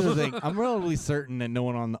 professionalism. Here's the thing: I'm relatively certain that no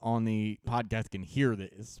one on the podcast can hear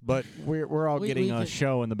this, but we're all We getting a can-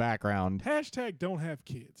 show in the background. Hashtag don't have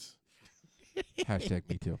kids. Hashtag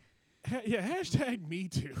me too. Hashtag me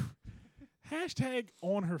too. Hashtag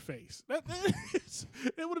on her face. It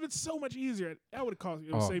would have been so much easier. That would have cost you.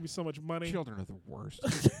 It would Oh. save you so much money. Children are the worst.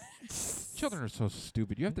 Children are so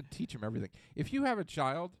stupid. You have to teach them everything. If you have a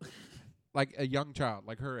child, like a young child,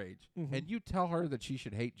 like her age, Mhm. and you tell her that she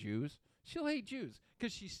should hate Jews, she'll hate Jews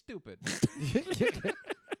because she's stupid.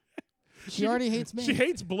 She already hates me. She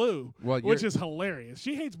hates blue, Well, which is hilarious.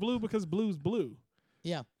 She hates blue because blue's blue.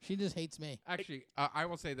 Yeah, she just hates me. Actually, I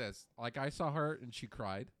will say this. Like, I saw her, and she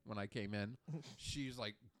cried when I came in. She's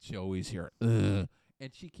like, Joey's here. Ugh.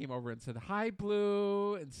 And she came over and said, "Hi,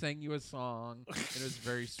 Blue," and sang you a song. And it was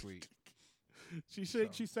very sweet. She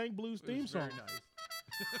sang Blue's It theme was song. very nice.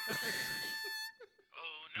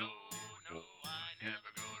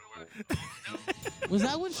 Was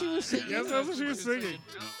that what she was singing? Yes, that's what she was singing.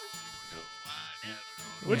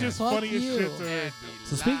 Which is Fuck funny as you. shit to her.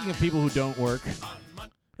 So speaking of people who don't work,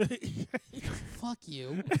 Fuck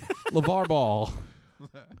you. LeVar Ball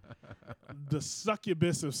The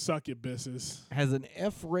succubus of succubuses. has an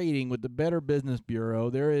F rating with the Better Business Bureau.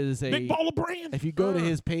 There is Big baller brand. if you go to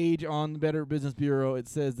his page on the Better Business Bureau, it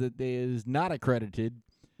says that it is not accredited.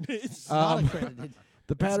 It's Not accredited.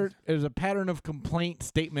 There's a pattern of complaint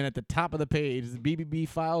statement at the top of the page. The BBB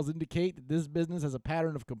files indicate that this business has a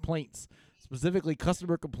pattern of complaints. Specifically,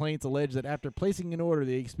 customer complaints allege that after placing an order,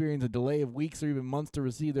 they experience a delay of weeks or even months to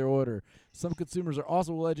receive their order. Some consumers are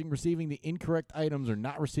also alleging receiving the incorrect items or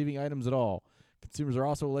not receiving items at all. Consumers are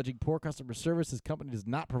also alleging poor customer service. This company does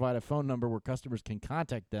not provide a phone number where customers can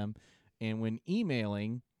contact them. And when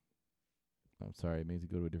emailing, I'm sorry, it means to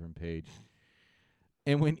go to a different page.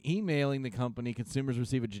 And when emailing the company, consumers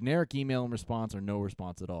receive a generic email in response or no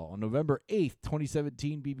response at all. On November 8th,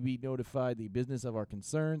 2017, BBB notified the business of our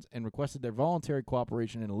concerns and requested their voluntary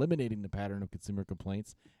cooperation in eliminating the pattern of consumer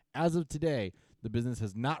complaints. As of today, the business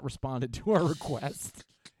has not responded to our request.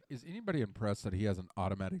 Is anybody impressed that he has an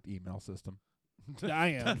automatic email system? I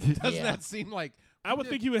am. Doesn't Yeah. that seem like I would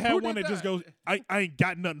think you would who have did one that just that? goes, I ain't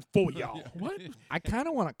got nothing for y'all. What? I kind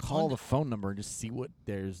of want to call the phone number and just see what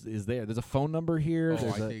is there. There's a phone number here. Oh,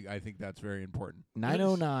 There's I think that's very important.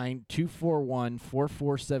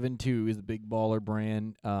 909-241-4472 is the Big Baller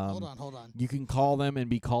brand. Hold on. You can call them and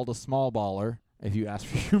be called a small baller if you ask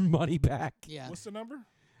for your money back. Yeah. What's the number?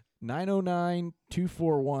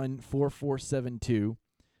 909-241-4472.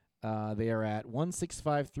 They are at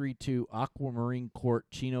 16532 Aquamarine Court,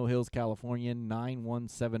 Chino Hills, California,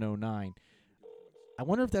 91709. I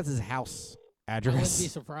wonder if that's his house I wouldn't be address.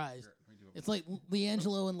 surprised. It's like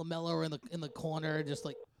Leangelo and LaMelo are in the corner, just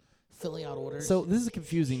like filling out orders. So this is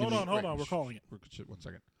confusing to Hold me. on. We're calling it. Shit, 1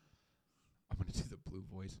 second. I'm going to do the blue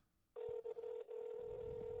voice.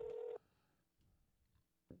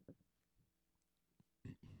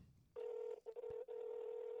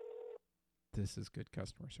 This is good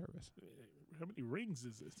customer service. How many rings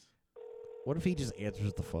is this? What if he just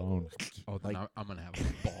answers the phone? Oh, then Like- I'm going to have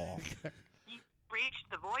a ball. Reached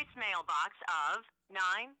the voicemail box of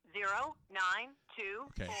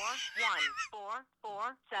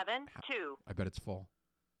 90924144772. I bet it's full.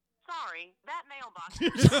 Sorry, that mailbox.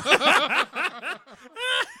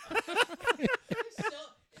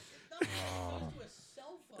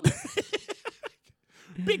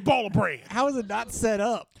 Big baller brand. How is it not set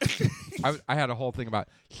up? I had a whole thing about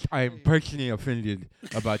I'm personally offended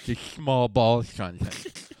about this small balls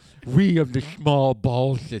content. We of the Small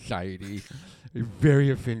Balls Society are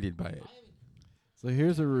very offended by it. So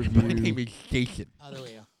here's a My name review. is Jason. Oh, there we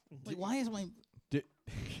go. Wait, why is my...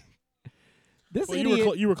 This Well,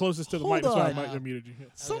 idiot. you were closest to the Hold mic, that's why I on. might have muted you.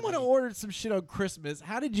 Someone ordered some shit on Christmas.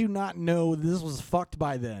 How did you not know this was fucked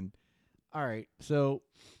by then? All right, so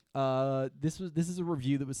this is a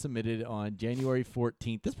review that was submitted on January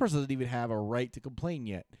 14th. This person doesn't even have a right to complain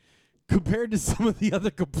yet, compared to some of the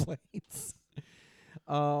other complaints.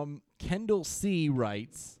 Kendall C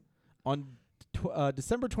writes on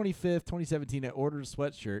December 25th, 2017. I ordered a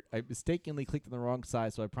sweatshirt. I mistakenly clicked on the wrong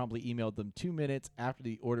size, so I promptly emailed them 2 minutes after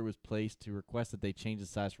the order was placed to request that they change the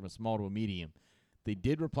size from a small to a medium. They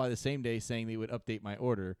did reply the same day saying they would update my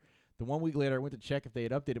order. The 1 week later, I went to check if they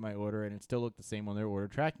had updated my order, and it still looked the same on their order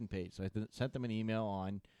tracking page. So I sent them an email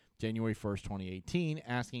on January 1st, 2018,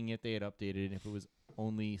 asking if they had updated and if it was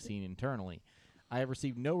only seen internally. I have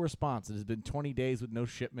received no response. It has been 20 days with no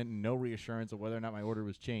shipment and no reassurance of whether or not my order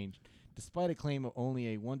was changed, despite a claim of only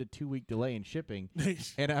a 1 to 2 week delay in shipping.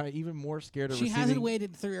 And I'm even more scared of She receiving... hasn't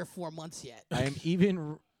waited 3 or 4 months yet. I am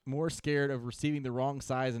even more scared of receiving the wrong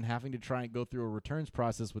size and having to try and go through a returns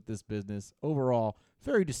process with this business. Overall,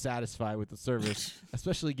 very dissatisfied with the service,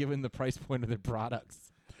 especially given the price point of their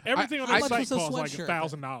products. Everything on I- that How site much was a costs like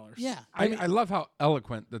sweatshirt? $1,000. Yeah. I love how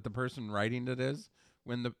eloquent that the person writing it is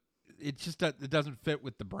when it just it doesn't fit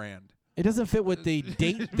with the brand. It doesn't fit with the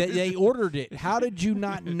date that they ordered it. How did you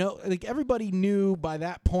not know? Like, everybody knew by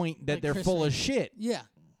that point that Like they're full of Christmas. shit. Yeah.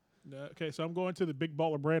 Okay, so I'm going to the Big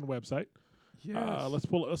Baller Brand website.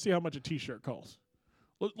 Let's see how much a T-shirt costs.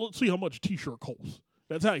 Let's see how much a T-shirt costs.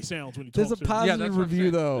 That's how he sounds when he There's talks. a to me. positive that's what I'm review,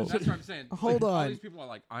 saying. though. That's what I'm saying. Hold All on. these people are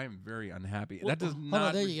like, I am very unhappy. That does not.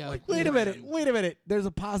 on, there you go. like, Wait a minute. There's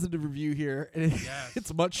a positive review here, and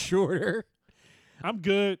it's much shorter. I'm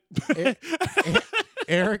good.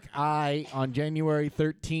 Eric I, on January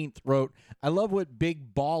 13th, wrote, I love what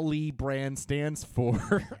Big Bally brand stands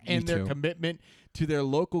for and their too. commitment to their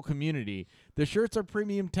local community. The shirts are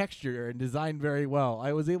premium texture and designed very well.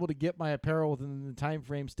 I was able to get my apparel within the time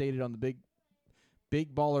frame stated on the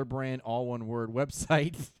Big Baller brand, all one word,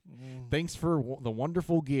 website. Thanks for the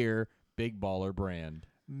wonderful gear, Big Baller brand.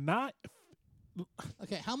 Not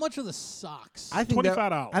Okay, how much are the socks? I think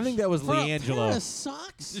 $25. I think that was For a pair Leangelo. of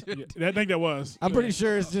socks? yeah, I think that was. I'm pretty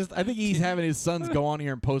sure it's just. I think he's having his sons go on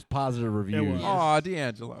here and post positive reviews. was. Aw,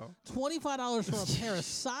 D'Angelo. $25 for a pair of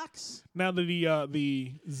socks? Now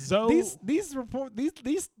the Zoe.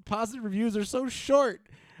 These positive reviews are so short.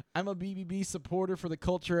 I'm a BBB supporter for the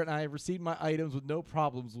culture, and I have received my items with no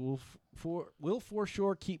problems. Will for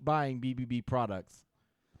sure keep buying BBB products.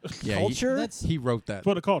 Yeah, Culture? He wrote that.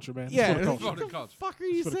 For the culture, man. Yeah. For the culture. For the What the culture. fuck are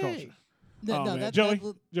you For the saying? culture. No, Oh, man. that, Joey,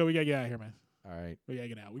 that- Joey, we gotta get out of here, man. All right. We gotta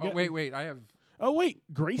get out. Oh, wait. Oh wait,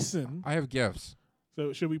 Grayson. I have gifts.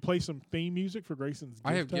 So should we play some theme music for Grayson's?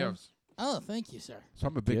 I have gift time? gifts. Oh, thank you, sir. So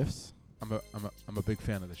I'm a big. Gifts? I'm a big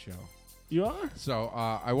fan of the show. You are. So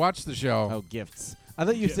I watched the show, Oh, gifts. I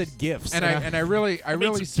thought you Gifts. said gifts. and I really I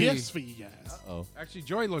made some see. gifts for you guys. Oh. Actually,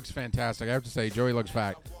 Joey looks fantastic. I have to say, Joey looks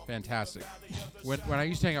fantastic. When I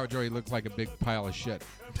used to hang out with Joey, he looked like a big pile of shit,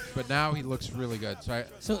 but now he looks really good.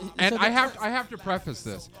 So I have to preface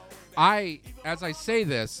this. As I say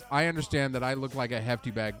this, I understand that I look like a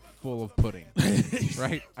hefty bag full of pudding,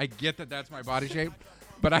 right? I get that that's my body shape,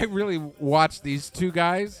 but I really watched these two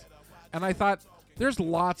guys, and I thought there's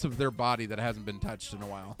lots of their body that hasn't been touched in a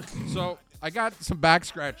while. So I got some back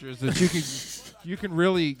scratchers that you can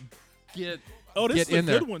really get. Oh, this get is a in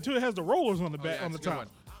there. good one too. It has the rollers on the Oh, back yeah, on the it's a good top. one.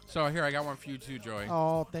 So here I got one for you too, Joey.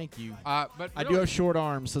 Oh, thank you. But I do really- have short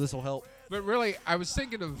arms, so this will help. But really, I was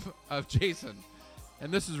thinking of Jason,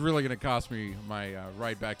 and this is really going to cost me my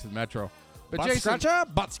ride back to the metro. But Butt Jason, scratcher,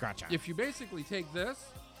 butt scratcher. if you basically take this,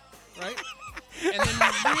 right, and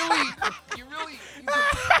then you could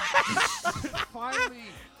finally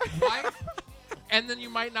wipe, and then you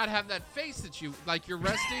might not have that face that you like your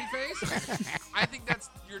resting face. I think that's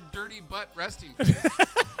your dirty butt resting face.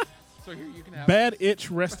 So here you can have. Bad itch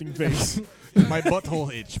resting face. My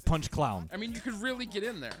butthole itch. Punch clown. I mean, you could really get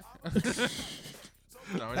in there.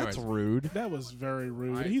 So anyways, That's rude. That was very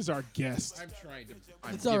rude. I- He's our guest. I'm trying to.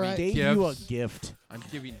 I'm It's all giving right. Gave you a gifts. gift. I'm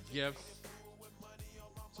giving gifts.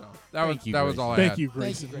 So that Thank you, was all I Thank had. you,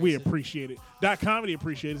 Grayson. Grayson. We appreciate it. Comedy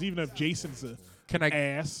appreciates it, even if Jason's a Can I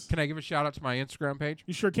ass. can I give a shout out to my Instagram page?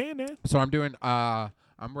 You sure can, man. So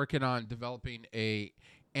I'm working on developing a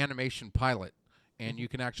animation pilot, and you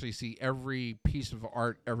can actually see every piece of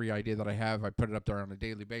art, every idea that I have. I put it up there on a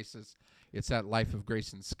daily basis. It's at Life of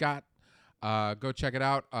Grayson Scott. Go check it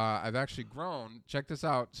out. I've actually grown. Check this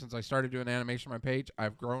out. Since I started doing animation on my page,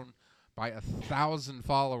 I've grown by 1,000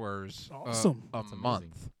 followers Awesome. a That's month.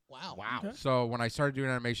 amazing. Wow. Okay. So when I started doing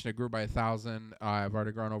animation, it grew by 1,000. I've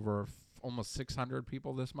already grown over almost 600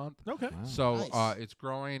 people this month. Okay. Wow. So Nice. it's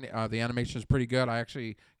growing. The animation is pretty good. I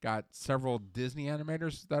actually got several Disney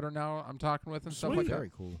animators that are now I'm talking with and stuff like Sweet. that.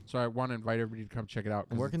 Very cool. So I want to invite everybody to come check it out.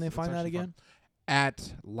 'cause Where can they it's find that actually fun. again?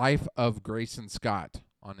 At Life of Grayson Scott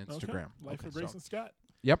on Okay. Instagram. Life of So- Grayson Scott.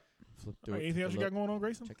 Yep. Flip All through right, it, anything else you take a got going on,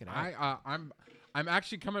 Grayson? look. Check it out. I'm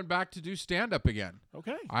actually coming back to do stand up again.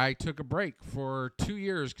 Okay. I took a break for 2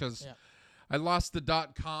 years because Yeah. I lost the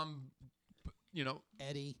 .com. You know,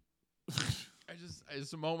 Eddie.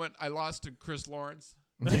 it's a moment I lost to Chris Lawrence.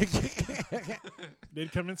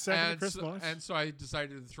 Did come in second to Chris Lawrence. And so I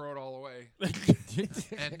decided to throw it all away.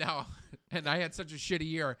 and I had such a shitty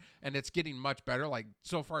year, and it's getting much better. Like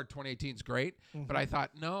so far, 2018 is great, but I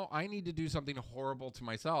thought, no, I need to do something horrible to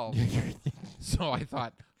myself. So I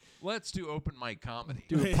thought, let's do open mic comedy.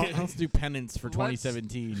 Let's do penance for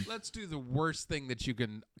 2017. Let's do the worst thing that you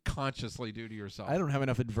can consciously do to yourself. I don't have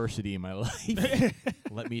enough adversity in my life.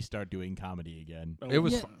 Let me start doing comedy again. It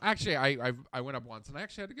was Yeah. actually I went up once and I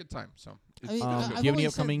actually had a good time. So I mean, Do I've you have any always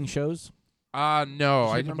said- upcoming shows? no,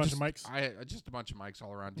 Just I a bunch of mics? just a bunch of mics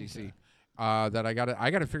all around DC. That I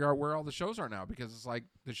gotta figure out where all the shows are now because it's like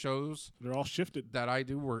the shows They're all shifted. that I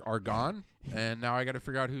do are gone, and now I got to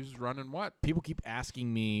figure out who's running what. People keep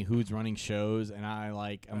asking me who's running shows, and I'm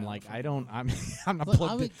like, I'm not Look,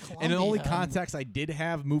 plugged I'm in. in And the only Columbia. contacts I did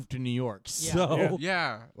have moved to New York. Yeah. So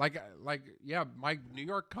Yeah, my New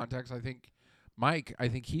York contacts. Mike, I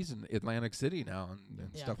think he's in Atlantic City now and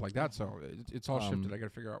Yeah. stuff like that. So it's all shifted. I got to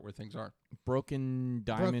figure out where things are. Broken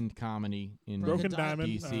Diamond Comedy in Broken Di- Diamond.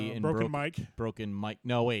 DC and Broken Mike. Broken Mike.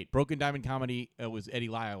 No, wait. Broken Diamond Comedy was Eddie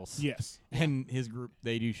Lyles. Yes. And his group,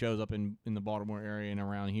 they do shows up in the Baltimore area and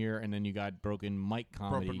around here. And then you got Broken Mike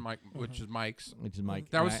Comedy, Broken Mike, which is Mike's. which is Mike.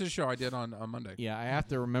 That And was I- his show I did on Monday. Yeah, I have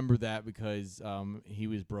to remember that because he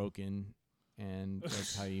was broken, and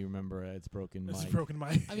that's how you remember it. It's Broken It's Mike. Broken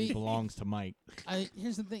Mike. I It mean, belongs to Mike.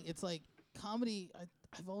 here's the thing. It's like comedy.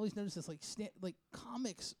 I've always noticed this. Like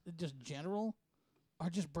comics, just general, are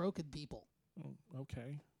just broken people.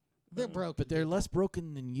 Okay. They're broken. But they're less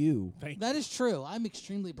broken than you. Thank That is true. I'm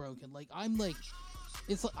extremely broken. Like I'm like,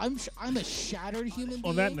 it's like I'm a shattered human being.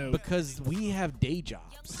 On that note, Because we have day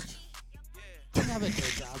jobs. I have a day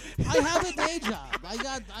job. I have a day job. I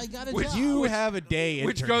got a job. You have a day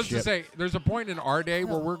Which goes to internship. say, there's a point in our day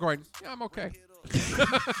where we're going, yeah, I'm okay.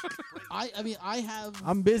 I mean I have.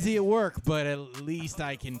 I'm busy at work, but at least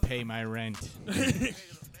I can pay my rent.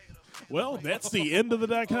 well, that's the end of the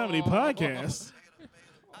 .comedy podcast.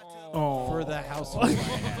 Oh, For the household I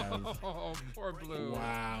have. Oh, poor Blue.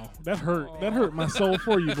 wow, that hurt. That hurt my soul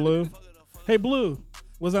for you, Blue. Hey, Blue,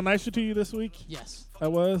 was I nicer to you this week? Yes. I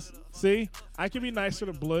was. See, I can be nicer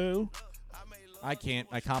to Blue. I can't.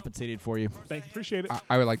 I compensated for you. Thank you, appreciate it.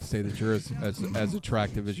 I would like to say that you're as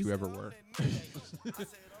attractive as you ever were.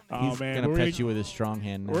 Oh He's man, gonna we're pet you with his strong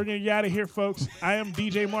hand. Now. We're gonna get out of here, folks. I am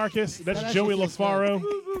DJMarcus. That's That Joey actually feels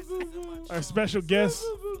LaFaro. Our special guest,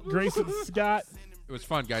 Grayson Scott. It was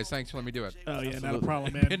fun, guys. Thanks for letting me do it. Oh yeah, not a Absolutely.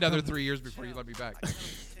 problem, man. Another 3 years before you let me back.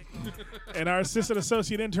 And our assistant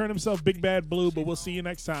associate intern himself, Big Bad Blue. But we'll see you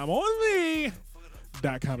next time on the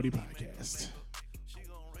 .comedy podcast. She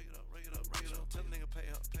gon' rake it up. Tell the nigga pay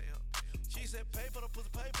up. She said pay for the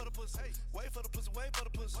pussy. Hey, wait for the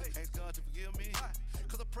pussy. Ask God to forgive me.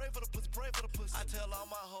 Cause I pray for the pussy. I tell all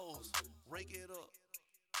my hoes, rake it up,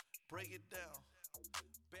 break it down,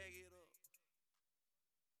 bag it up.